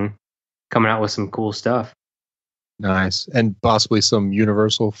parts and coming out with some cool stuff. Nice. And possibly some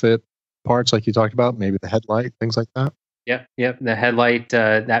universal fit parts like you talked about, maybe the headlight, things like that. Yep. The headlight,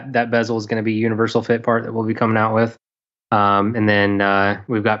 that bezel is going to be a universal fit part that we'll be coming out with. And then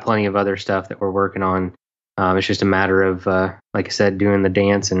we've got plenty of other stuff that we're working on. It's just a matter of, like I said, doing the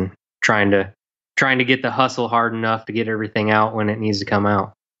dance and trying to get the hustle hard enough to get everything out when it needs to come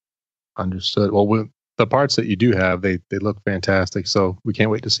out. Understood. Well, the parts that you do have, they look fantastic. So we can't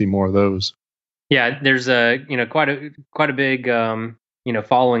wait to see more of those. Yeah, there's quite a big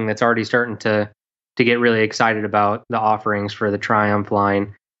following that's already starting to get really excited about the offerings for the Triumph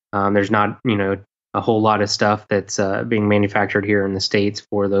line. There's not a whole lot of stuff that's being manufactured here in the States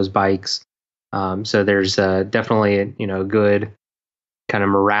for those bikes. So there's definitely a good kind of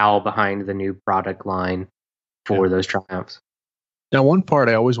morale behind the new product line for those Triumphs. Now, one part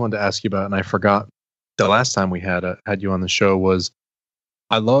I always wanted to ask you about, and I forgot the last time we had you on the show, was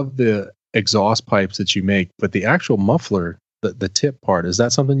I love the exhaust pipes that you make, but the actual muffler, the tip part, is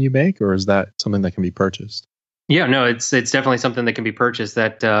that something you make, or is that something that can be purchased? Yeah, no, it's definitely something that can be purchased.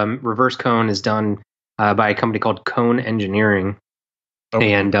 That reverse cone is done by a company called Cone Engineering.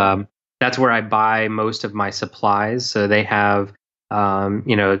 Okay. And that's where I buy most of my supplies. So they have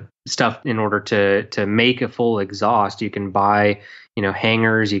stuff in order to make a full exhaust. You can buy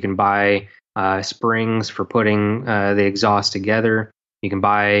hangers, you can buy springs for putting the exhaust together. You can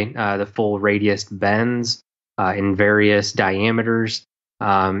buy the full radius bends in various diameters.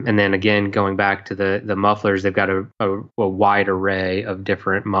 And then again, going back to the mufflers, they've got a wide array of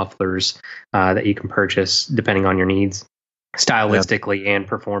different mufflers that you can purchase depending on your needs, stylistically and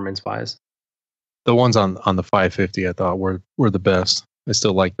performance-wise. The ones on the 550 I thought were the best. I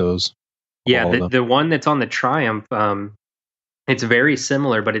still like those. Yeah, the one that's on the Triumph, it's very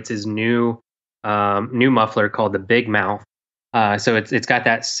similar, but it's his new muffler called the Big Mouth. So it's got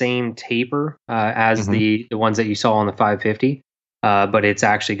that same taper as the ones that you saw on the 550, but it's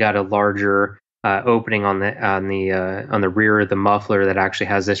actually got a larger opening on the rear of the muffler that actually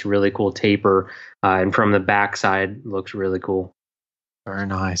has this really cool taper, and from the back side looks really cool. Very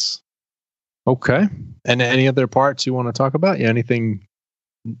nice. Okay. And any other parts you want to talk about? Yeah, anything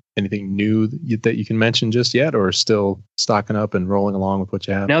anything new that you can mention just yet, or still stocking up and rolling along with what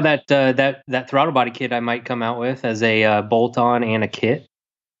you have? No, that throttle body kit I might come out with as a bolt-on and a kit.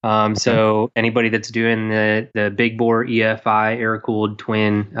 So anybody that's doing the big bore EFI air-cooled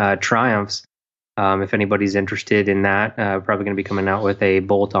twin Triumphs, if anybody's interested in that, probably going to be coming out with a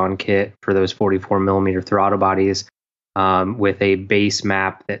bolt-on kit for those 44 millimeter throttle bodies, with a base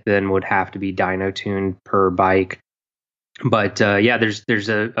map that then would have to be dyno tuned per bike. But there's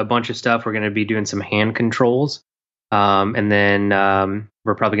a bunch of stuff. We're going to be doing some hand controls, and then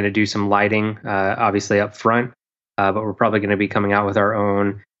we're probably going to do some lighting, obviously up front. But we're probably going to be coming out with our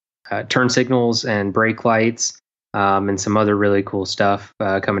own turn signals and brake lights, and some other really cool stuff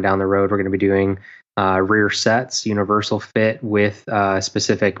coming down the road. We're going to be doing rear sets, universal fit with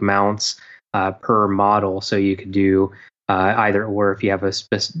specific mounts per model, so you could do either or if you have a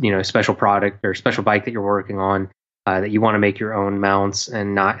special product or special bike that you're working on. That you want to make your own mounts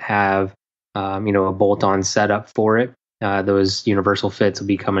and not have, a bolt-on setup for it. Those universal fits will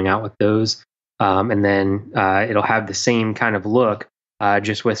be coming out with those. And then it'll have the same kind of look,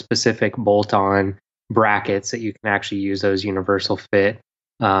 just with specific bolt-on brackets that you can actually use those universal fit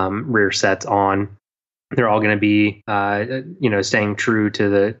rear sets on. They're all going to be, staying true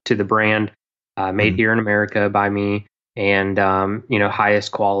to the brand, made here in America by me. And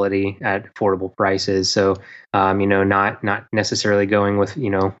highest quality at affordable prices. So not necessarily going with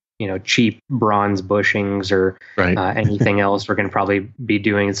cheap bronze bushings or anything else. We're going to probably be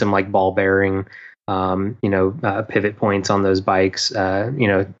doing some like ball bearing, pivot points on those bikes.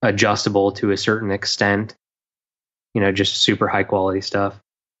 Adjustable to a certain extent. Just super high quality stuff.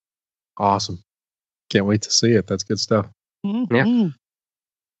 Awesome! Can't wait to see it. That's good stuff. Yeah.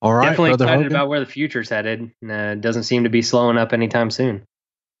 All right, definitely Brother excited Hogan. about where the future's headed. Doesn't seem to be slowing up anytime soon.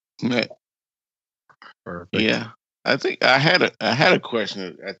 Perfect. Yeah, I think I had a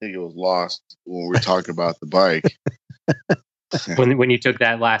question. I think it was lost when we were talking about the bike. when you took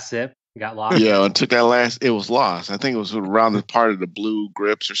that last sip, it got lost. Yeah, when I took that last, it was lost. I think it was around the part of the blue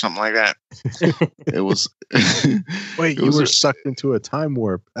grips or something like that. It was. Wait, you were sucked into a time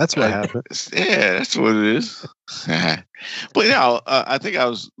warp. That's what happened. Yeah, that's what it is. But I think I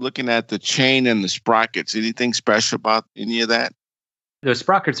was looking at the chain and the sprockets. Anything special about any of that? Those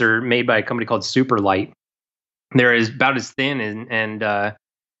sprockets are made by a company called Superlight. They're about as thin and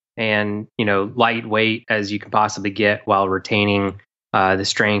lightweight as you can possibly get while retaining the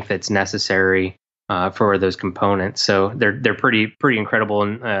strength that's necessary for those components. So they're pretty incredible,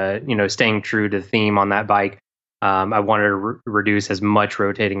 and staying true to the theme on that bike. I wanted to reduce as much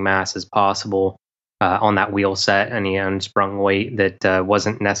rotating mass as possible on that wheel set. Any unsprung weight that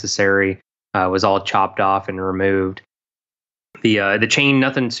wasn't necessary was all chopped off and removed. The chain,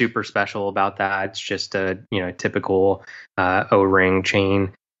 nothing super special about that. It's just a typical O-ring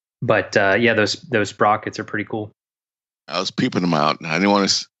chain. But those sprockets are pretty cool. I was peeping them out. I didn't want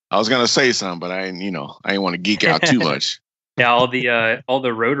to. I was gonna say something, but I didn't want to geek out too much. Yeah, all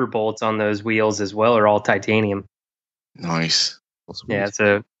the rotor bolts on those wheels as well are all titanium. Nice. Yeah,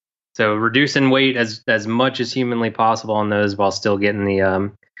 so reducing weight as much as humanly possible on those while still getting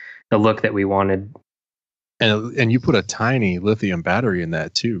the look that we wanted. And you put a tiny lithium battery in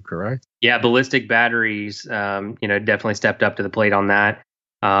that too, correct? Yeah, ballistic batteries, definitely stepped up to the plate on that,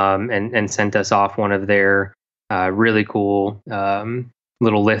 and sent us off one of their really cool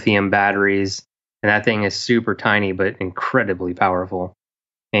little lithium batteries. And that thing is super tiny but incredibly powerful.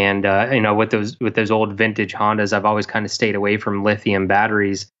 And with those old vintage Hondas, I've always kind of stayed away from lithium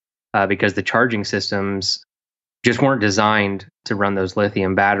batteries because the charging systems just weren't designed to run those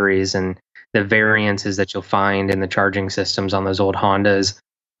lithium batteries, and the variances that you'll find in the charging systems on those old Hondas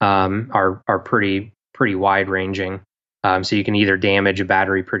are pretty wide ranging. So you can either damage a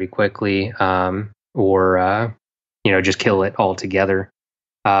battery pretty quickly, or just kill it altogether.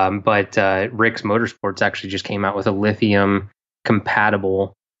 But Rick's Motorsports actually just came out with a lithium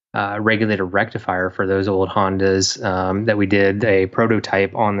compatible regulator rectifier for those old Hondas that we did a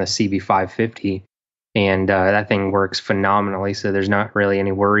prototype on the CB550. And that thing works phenomenally. So there's not really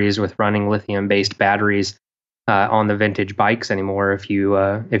any worries with running lithium-based batteries on the vintage bikes anymore if you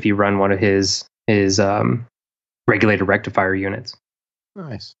run one of his regulator rectifier units.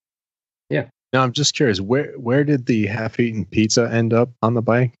 Nice. Yeah. Now I'm just curious, where did the half-eaten pizza end up on the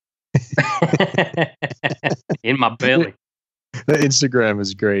bike? In my belly. The Instagram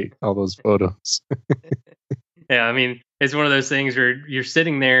is great. All those photos. Yeah, I mean, it's one of those things where you're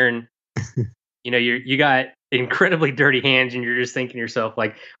sitting there and you got incredibly dirty hands, and you're just thinking to yourself,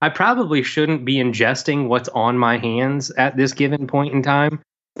 like, I probably shouldn't be ingesting what's on my hands at this given point in time,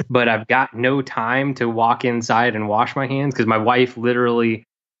 but I've got no time to walk inside and wash my hands because my wife literally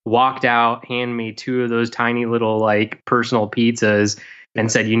walked out, handed me 2 of those tiny little like personal pizzas,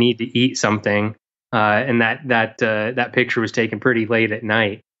 and said, "You need to eat something." And that picture was taken pretty late at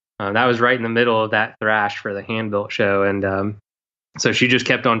night. That was right in the middle of that thrash for the hand-built show, and so she just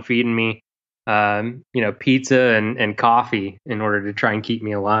kept on feeding me, pizza and coffee in order to try and keep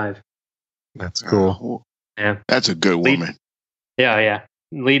me alive. That's cool. Yeah, that's a good woman. Yeah.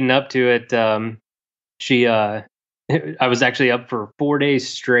 Leading up to it, I was actually up for 4 days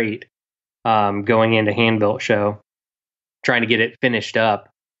straight, going into hand-built show, trying to get it finished up.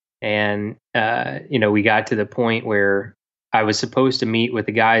 And, we got to the point where I was supposed to meet with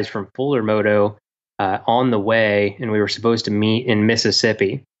the guys from Fuller Moto on the way, and we were supposed to meet in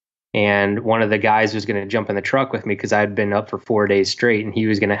Mississippi. And one of the guys was going to jump in the truck with me because I had been up for 4 days straight, and he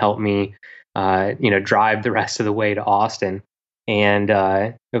was going to help me, drive the rest of the way to Austin. And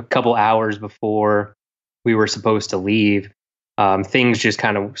a couple hours before we were supposed to leave, things just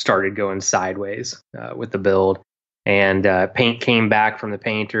kind of started going sideways with the build. And paint came back from the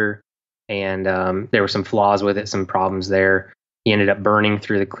painter, and there were some flaws with it, some problems there. He ended up burning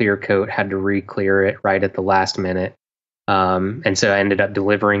through the clear coat, had to re-clear it right at the last minute. And so I ended up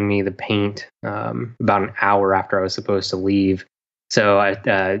delivering me the paint about an hour after I was supposed to leave. So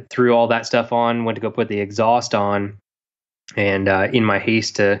I threw all that stuff on, went to go put the exhaust on, and in my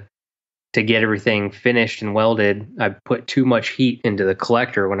haste to get everything finished and welded, I put too much heat into the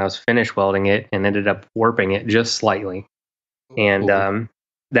collector when I was finished welding it and ended up warping it just slightly. And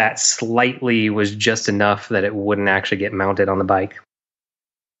that slightly was just enough that it wouldn't actually get mounted on the bike.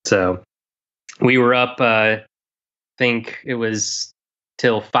 So we were up, I think it was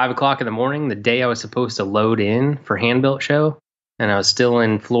till 5 o'clock in the morning, the day I was supposed to load in for hand-built show. And I was still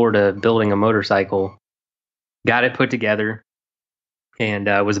in Florida building a motorcycle, got it put together, and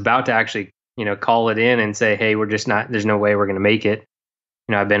was about to actually, call it in and say, hey, there's no way we're going to make it.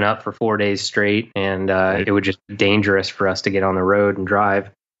 I've been up for 4 days straight, and it would just be dangerous for us to get on the road and drive.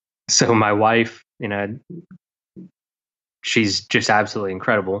 So my wife, she's just absolutely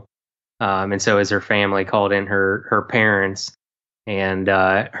incredible. And so as her family called in her parents, and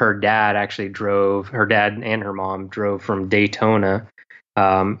her dad and her mom drove from Daytona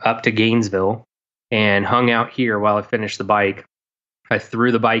up to Gainesville and hung out here while I finished the bike. I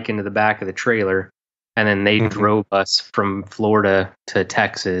threw the bike into the back of the trailer, and then they drove us from Florida to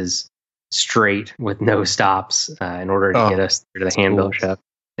Texas straight with no stops in order to get us to the hand-built shop.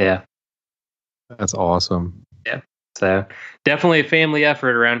 Yeah. That's awesome. Yeah. So definitely a family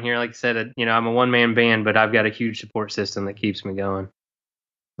effort around here. Like I said, I'm a one-man band, but I've got a huge support system that keeps me going.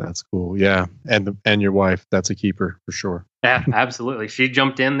 That's cool. Yeah. And your wife, that's a keeper for sure. Yeah, absolutely. She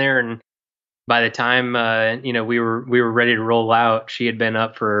jumped in there, and by the time we were ready to roll out, she had been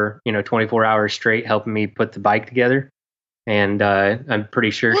up for 24 hours straight helping me put the bike together, and I'm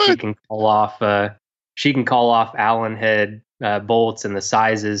pretty sure she can call off Allen head bolts and the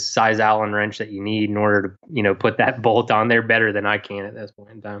size Allen wrench that you need in order to put that bolt on there better than I can at this point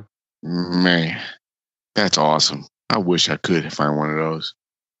in time. Man, that's awesome. I wish I could find one of those.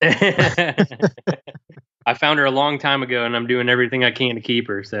 I found her a long time ago, and I'm doing everything I can to keep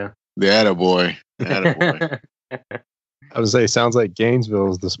her. So. The attaboy. I would say, sounds like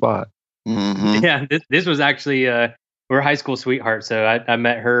Gainesville is the spot. Mm-hmm. Yeah, this was actually we're high school sweethearts. So I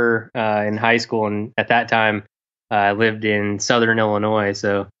met her in high school, and at that time I lived in Southern Illinois.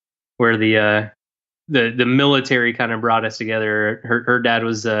 So where the military kind of brought us together. Her dad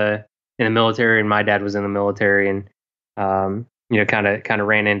was in the military, and my dad was in the military, and kind of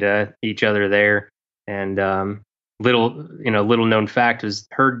ran into each other there. And little known fact was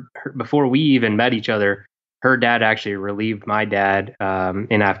her before we even met each other, her dad actually relieved my dad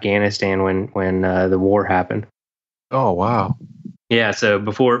in Afghanistan when the war happened. Oh, wow. Yeah. So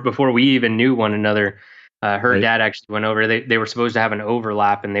before we even knew one another, her dad actually went over. They were supposed to have an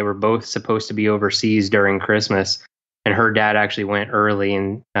overlap, and they were both supposed to be overseas during Christmas. And her dad actually went early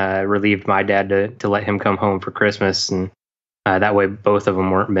and relieved my dad to let him come home for Christmas. And that way both of them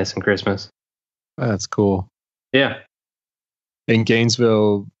weren't missing Christmas. That's cool. Yeah. In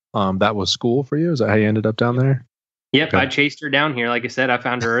Gainesville, that was school for you? Is that how you ended up down there? Yep. Okay. I chased her down here. Like I said, I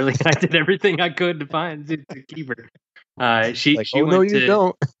found her early. I did everything I could to keep her. She went you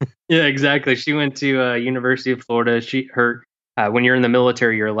don't. Yeah, exactly. She went to University of Florida. When you're in the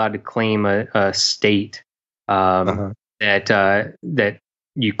military, you're allowed to claim a state that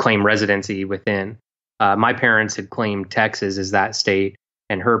you claim residency within. My parents had claimed Texas as that state,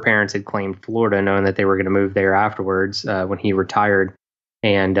 and her parents had claimed Florida, knowing that they were going to move there afterwards when he retired.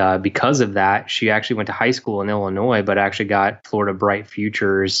 And because of that, she actually went to high school in Illinois, but actually got Florida Bright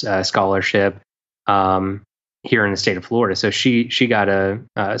Futures scholarship here in the state of Florida. So she got a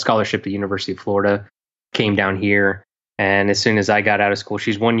scholarship to the University of Florida, came down here. And as soon as I got out of school,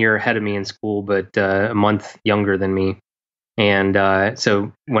 she's 1 year ahead of me in school, but a month younger than me. And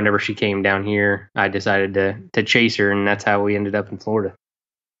so whenever she came down here, I decided to chase her, and that's how we ended up in Florida.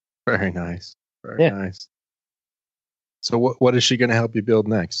 Very nice. Very nice. So what is she going to help you build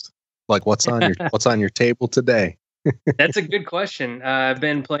next? Like what's on your table today? That's a good question. I've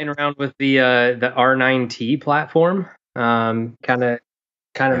been playing around with the R9T platform, kind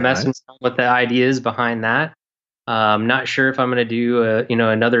of messing around with the ideas behind that. Not sure if I'm going to do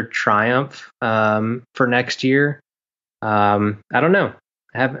another Triumph for next year. I don't know.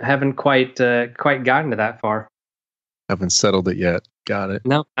 Haven't quite gotten to that far. Haven't settled it yet. Got it.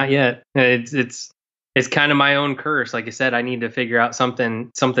 No, not yet. It's kind of my own curse. Like I said, I need to figure out something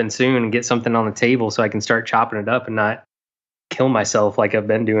soon and get something on the table so I can start chopping it up and not kill myself like I've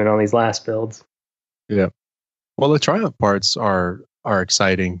been doing on these last builds. Yeah. Well, the Triumph parts are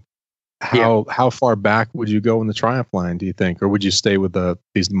exciting. How far back would you go in the Triumph line, do you think? Or would you stay with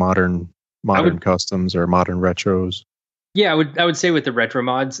these modern customs or modern retros? Yeah, I would say with the retro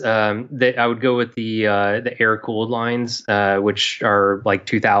mods, that I would go with the air cooled lines, which are like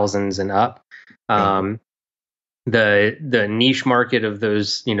 2000s and up. The niche market of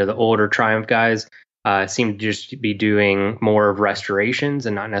those, the older Triumph guys, seem to just be doing more of restorations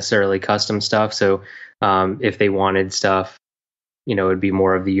and not necessarily custom stuff. So if they wanted stuff, it'd be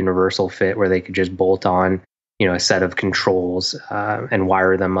more of the universal fit where they could just bolt on, a set of controls and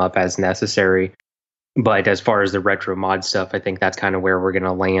wire them up as necessary. But as far as the retro mod stuff, I think that's kind of where we're going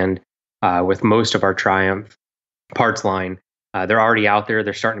to land with most of our Triumph parts line. They're already out there.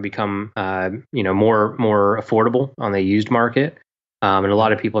 They're starting to become, more affordable on the used market, and a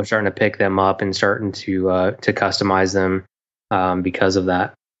lot of people are starting to pick them up and starting to customize them because of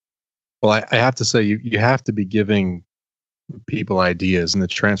that. Well, I have to say, you have to be giving people ideas, and the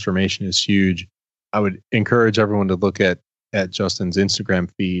transformation is huge. I would encourage everyone to look at Justin's Instagram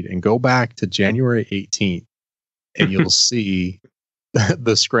feed and go back to January 18th, and you'll see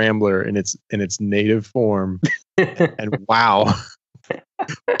the Scrambler in its native form. And wow,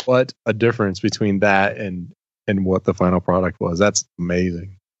 what a difference between that and what the final product was. That's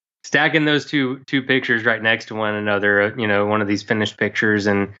amazing. Stacking those two pictures right next to one another, one of these finished pictures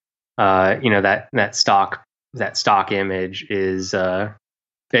and that stock image is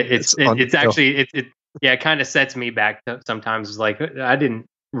it's actually it kind of sets me back sometimes. It's like I didn't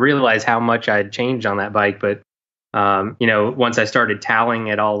realize how much I'd changed on that bike, but once I started tallying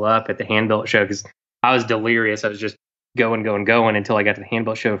it all up at the hand built show, because I was delirious. I was just going until I got to the hand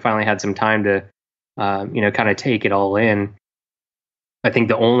built show and finally had some time to kind of take it all in. I think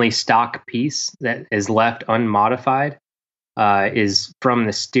the only stock piece that is left unmodified is from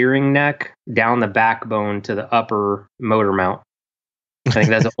the steering neck down the backbone to the upper motor mount. I think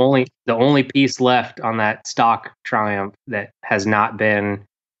that's the only piece left on that stock Triumph that has not been,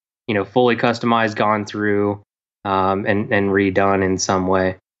 fully customized, gone through, and redone in some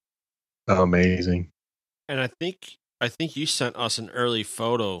way. Amazing. And I think you sent us an early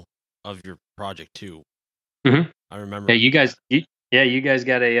photo of your project too. Mm-hmm. I remember. Yeah, you guys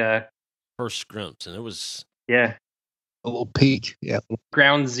got a first glimpse, and it was a little peek. Yeah,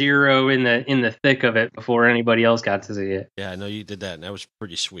 ground zero in the thick of it before anybody else got to see it. Yeah, I know you did that, and that was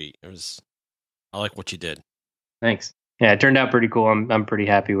pretty sweet. I like what you did. Thanks. Yeah, it turned out pretty cool. I'm pretty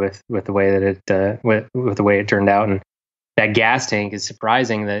happy with the way that it with the way it turned out, and that gas tank is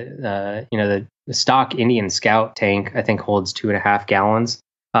surprising. That the stock Indian Scout tank I think holds 2.5 gallons,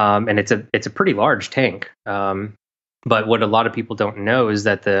 and it's a pretty large tank. But what a lot of people don't know is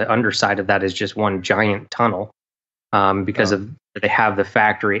that the underside of that is just one giant tunnel, because they have the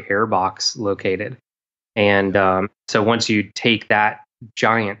factory airbox located, and so once you take that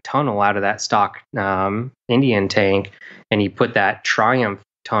giant tunnel out of that stock Indian tank and you put that Triumph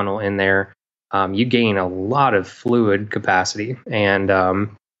tunnel in there, you gain a lot of fluid capacity, and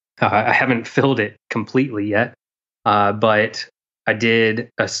I haven't filled it completely yet, but I did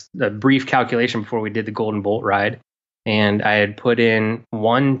a brief calculation before we did the Golden Bolt ride, and I had put in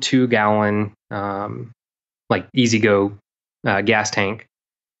 1 2-gallon like E-Z-Go gas tank,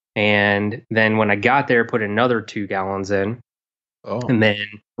 and then when I got there, put another 2 gallons in. And then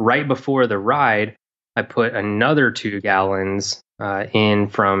right before the ride, I put another 2 gallons in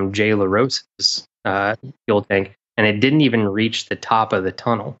from Jay LaRosa's fuel tank, and it didn't even reach the top of the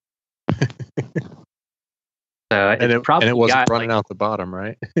tunnel. So it wasn't running out the bottom,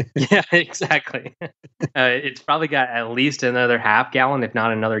 right? Yeah, exactly. It's probably got at least another half gallon, if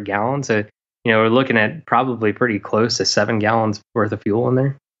not another gallon. So we're looking at probably pretty close to 7 gallons worth of fuel in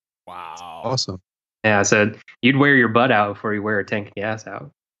there. Wow, awesome. Yeah, so you'd wear your butt out before you wear a tank of gas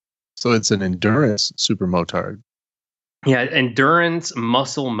out. So it's an endurance super motard. Yeah, endurance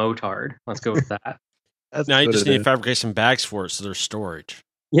muscle motard. Let's go with that. That's Now you what just it need is. to fabricate some bags for it, so there's storage.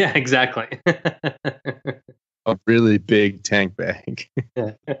 Yeah, exactly. A really big tank bag.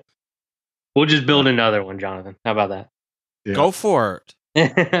 We'll just build another one, Jonathan. How about that? Yeah. Go for it.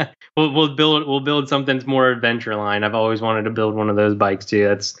 We'll build something that's more adventure line. I've always wanted to build one of those bikes too.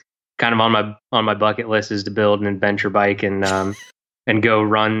 That's kind of on my bucket list, is to build an adventure bike and go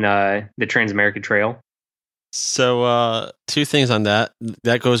run the Transamerica Trail. So, two things on that.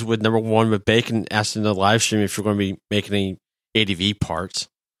 That goes with number one, with Bacon asked in the live stream if you're going to be making any ADV parts.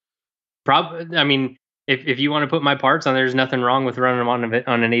 I mean, if you want to put my parts on, there's nothing wrong with running them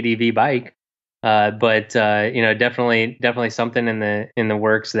on an ADV bike. But definitely something in the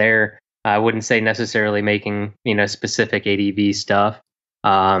works there. I wouldn't say necessarily making specific ADV stuff,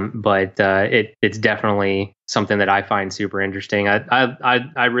 but it's definitely something that I find super interesting.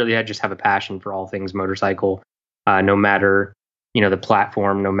 I really just have a passion for all things motorcycle, no matter the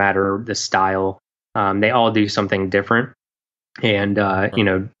platform, no matter the style. They all do something different, and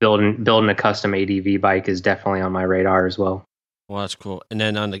building a custom ADV bike is definitely on my radar as well. Well, that's cool. And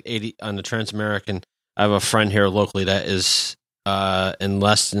then on the Transamerican, I have a friend here locally that is in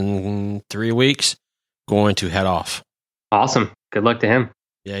less than 3 weeks going to head off. Awesome. Good luck to him.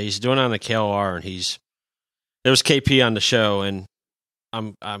 Yeah, he's doing it on the KLR, and there was KP on the show, and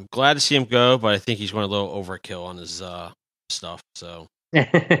I'm glad to see him go, but I think he's going a little overkill on his stuff. So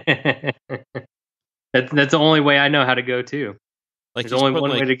that's the only way I know how to go too. like, there's only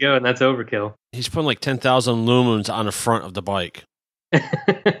one way to go, and that's overkill. He's putting like 10,000 lumens on the front of the bike.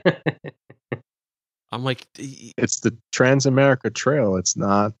 I'm like, It's the Transamerica Trail. It's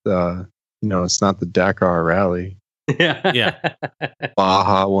not it's not the Dakar Rally. Yeah.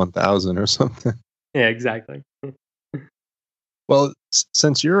 Baja 1000 or something. Yeah, exactly. Well,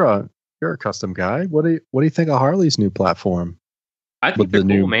 since you're a custom guy, what do you think of Harley's new platform? I think With they're the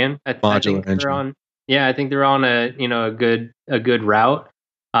cool, new man. I modular think they're engine. on. Yeah, I think they're on a good route.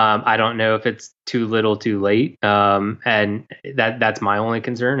 I don't know if it's too little, too late. And that's my only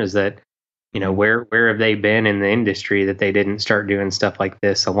concern, is that where have they been in the industry that they didn't start doing stuff like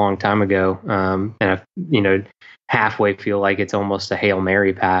this a long time ago? And I halfway feel like it's almost a Hail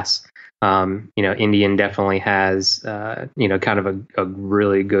Mary pass. Indian definitely has kind of a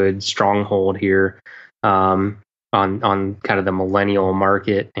really good stronghold here on kind of the millennial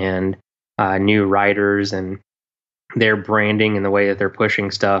market and new riders, and their branding and the way that they're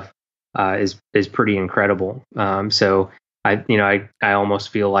pushing stuff is pretty incredible. So I almost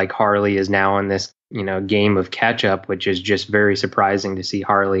feel like Harley is now in this game of catch up, which is just very surprising to see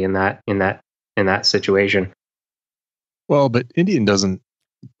Harley in that situation. Well, but Indian doesn't.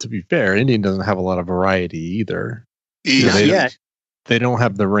 To be fair, Indian doesn't have a lot of variety either. Yeah. They don't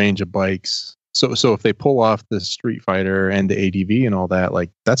have the range of bikes. So if they pull off the Street Fighter and the ADV and all that,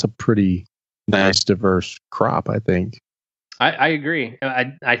 like, that's a pretty nice diverse crop, I think. I agree.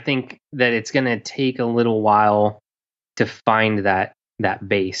 I think that it's going to take a little while to find that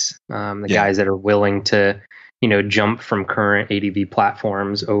base. Guys that are willing to jump from current ADV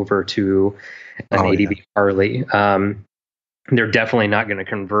platforms over to an ADV Harley. They're definitely not going to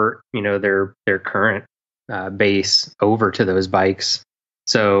convert their current base over to those bikes.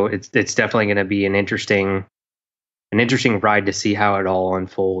 So it's definitely going to be an interesting ride to see how it all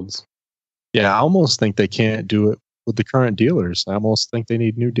unfolds. Yeah, I almost think they can't do it with the current dealers. I almost think they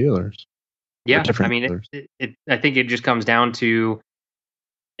need new dealers. Yeah, I mean, I think it just comes down to,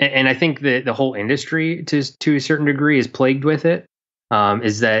 and I think that the whole industry to a certain degree is plagued with it.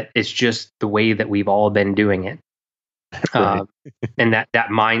 Is that it's just the way that we've all been doing it. Right. And that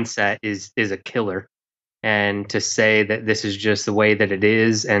mindset is a killer. And to say that this is just the way that it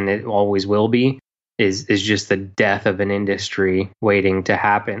is and it always will be is just the death of an industry waiting to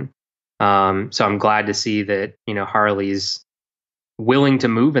happen. So I'm glad to see that Harley's willing to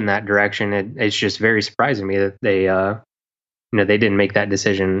move in that direction. It's just very surprising to me that they they didn't make that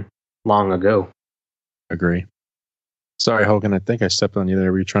decision long ago. Agree. Sorry, Hogan. I think I stepped on you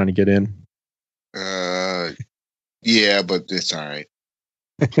there. Were you trying to get in? Yeah, but it's all right.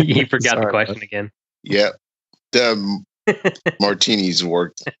 You forgot the Sorry, question bud. again. Yep. The martini's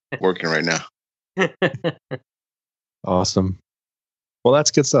working right now. Awesome. Well,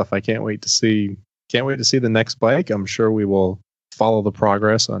 that's good stuff. I can't wait to see the next bike. I'm sure we will follow the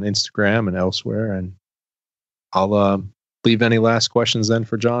progress on Instagram and elsewhere. And I'll leave any last questions then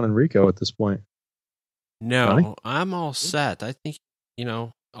for John and Rico at this point. no, Johnny? I'm all set. I think,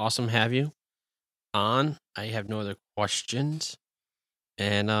 awesome to have you on. I have no other questions.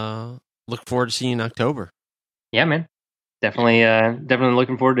 And look forward to seeing you in October. Yeah, man. Definitely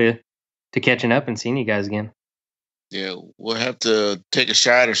looking forward to catching up and seeing you guys again. Yeah, we'll have to take a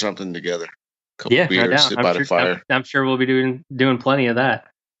shot or something together. Couple Yeah, beers, no doubt. sit by the fire. I'm sure we'll be doing plenty of that.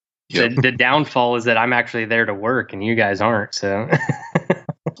 Yep. The downfall is that I'm actually there to work and you guys aren't. So,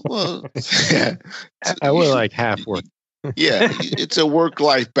 Well, yeah. I would like half work. Yeah, it's a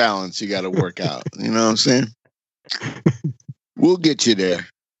work-life balance you got to work out. You know what I'm saying? We'll get you there.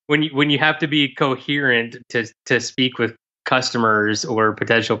 When you have to be coherent to speak with customers or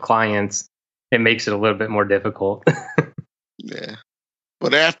potential clients, it makes it a little bit more difficult. Yeah,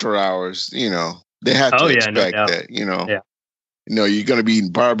 but after hours, they have to expect that. You're going to be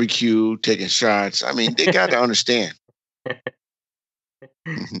eating barbecue, taking shots. I mean, they got to understand.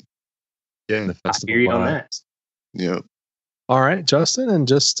 Getting the I festival hear you on vibe. that. Yeah. All right, Justin, and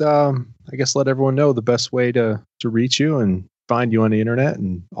just I guess let everyone know the best way to reach you and find you on the internet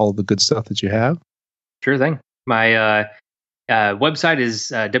and all the good stuff that you have. Sure thing. My website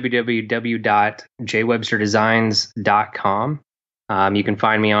is www.jwebsterdesigns.com. You can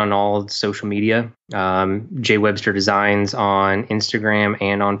find me on all social media, J Webster Designs on Instagram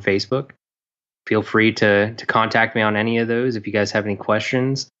and on Facebook. Feel free to contact me on any of those if you guys have any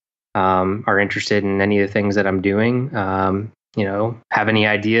questions, are interested in any of the things that I'm doing. Have any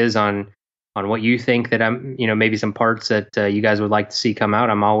ideas on what you think that I'm, maybe some parts that you guys would like to see come out.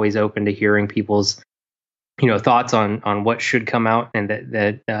 I'm always open to hearing people's, thoughts on what should come out and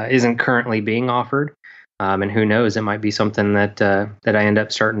that isn't currently being offered. And who knows, it might be something that I end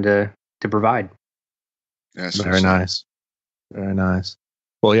up starting to provide. That's Very nice. Very nice.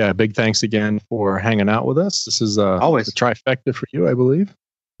 Well, yeah, big thanks again for hanging out with us. This is Always a trifecta for you, I believe.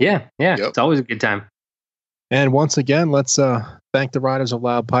 Yeah. Yep. It's always a good time. And once again, let's thank the Riders of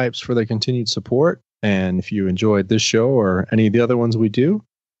Loud Pipes for their continued support. And if you enjoyed this show or any of the other ones we do,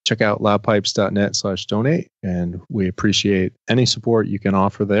 check out loudpipes.net/donate. And we appreciate any support you can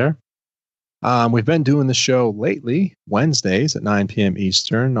offer there. We've been doing the show lately, Wednesdays at 9 p.m.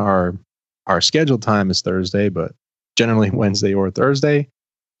 Eastern. Our scheduled time is Thursday, but generally Wednesday or Thursday.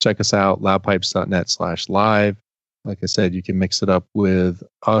 Check us out, loudpipes.net/live. Like I said, you can mix it up with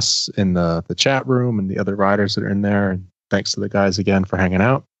us in the chat room and the other riders that are in there. And thanks to the guys again for hanging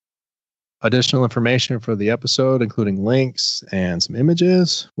out. Additional information for the episode, including links and some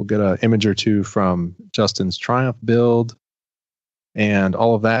images. We'll get an image or two from Justin's Triumph build. And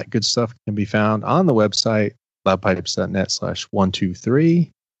all of that good stuff can be found on the website,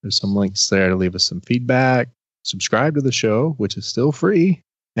 loudpipes.net/123. There's some links there to leave us some feedback. Subscribe to the show, which is still free,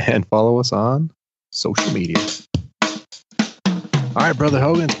 and follow us on social media. All right, Brother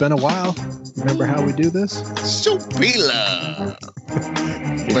Hogan, it's been a while. Remember how we do this? Supila.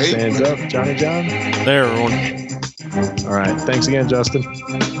 Get your hands up, Johnny John. There, everyone. All right. Thanks again, Justin.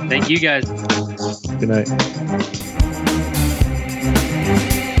 Thank you guys. Good night.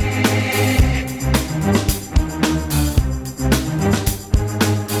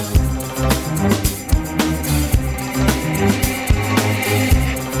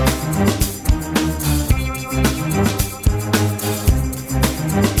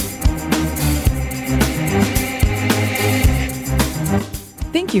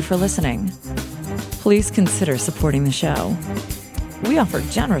 Thank you for listening. Please consider supporting the show. We offer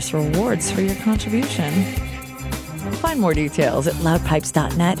generous rewards for your contribution. Find more details at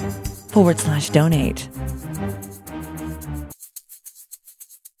loudpipes.net/donate.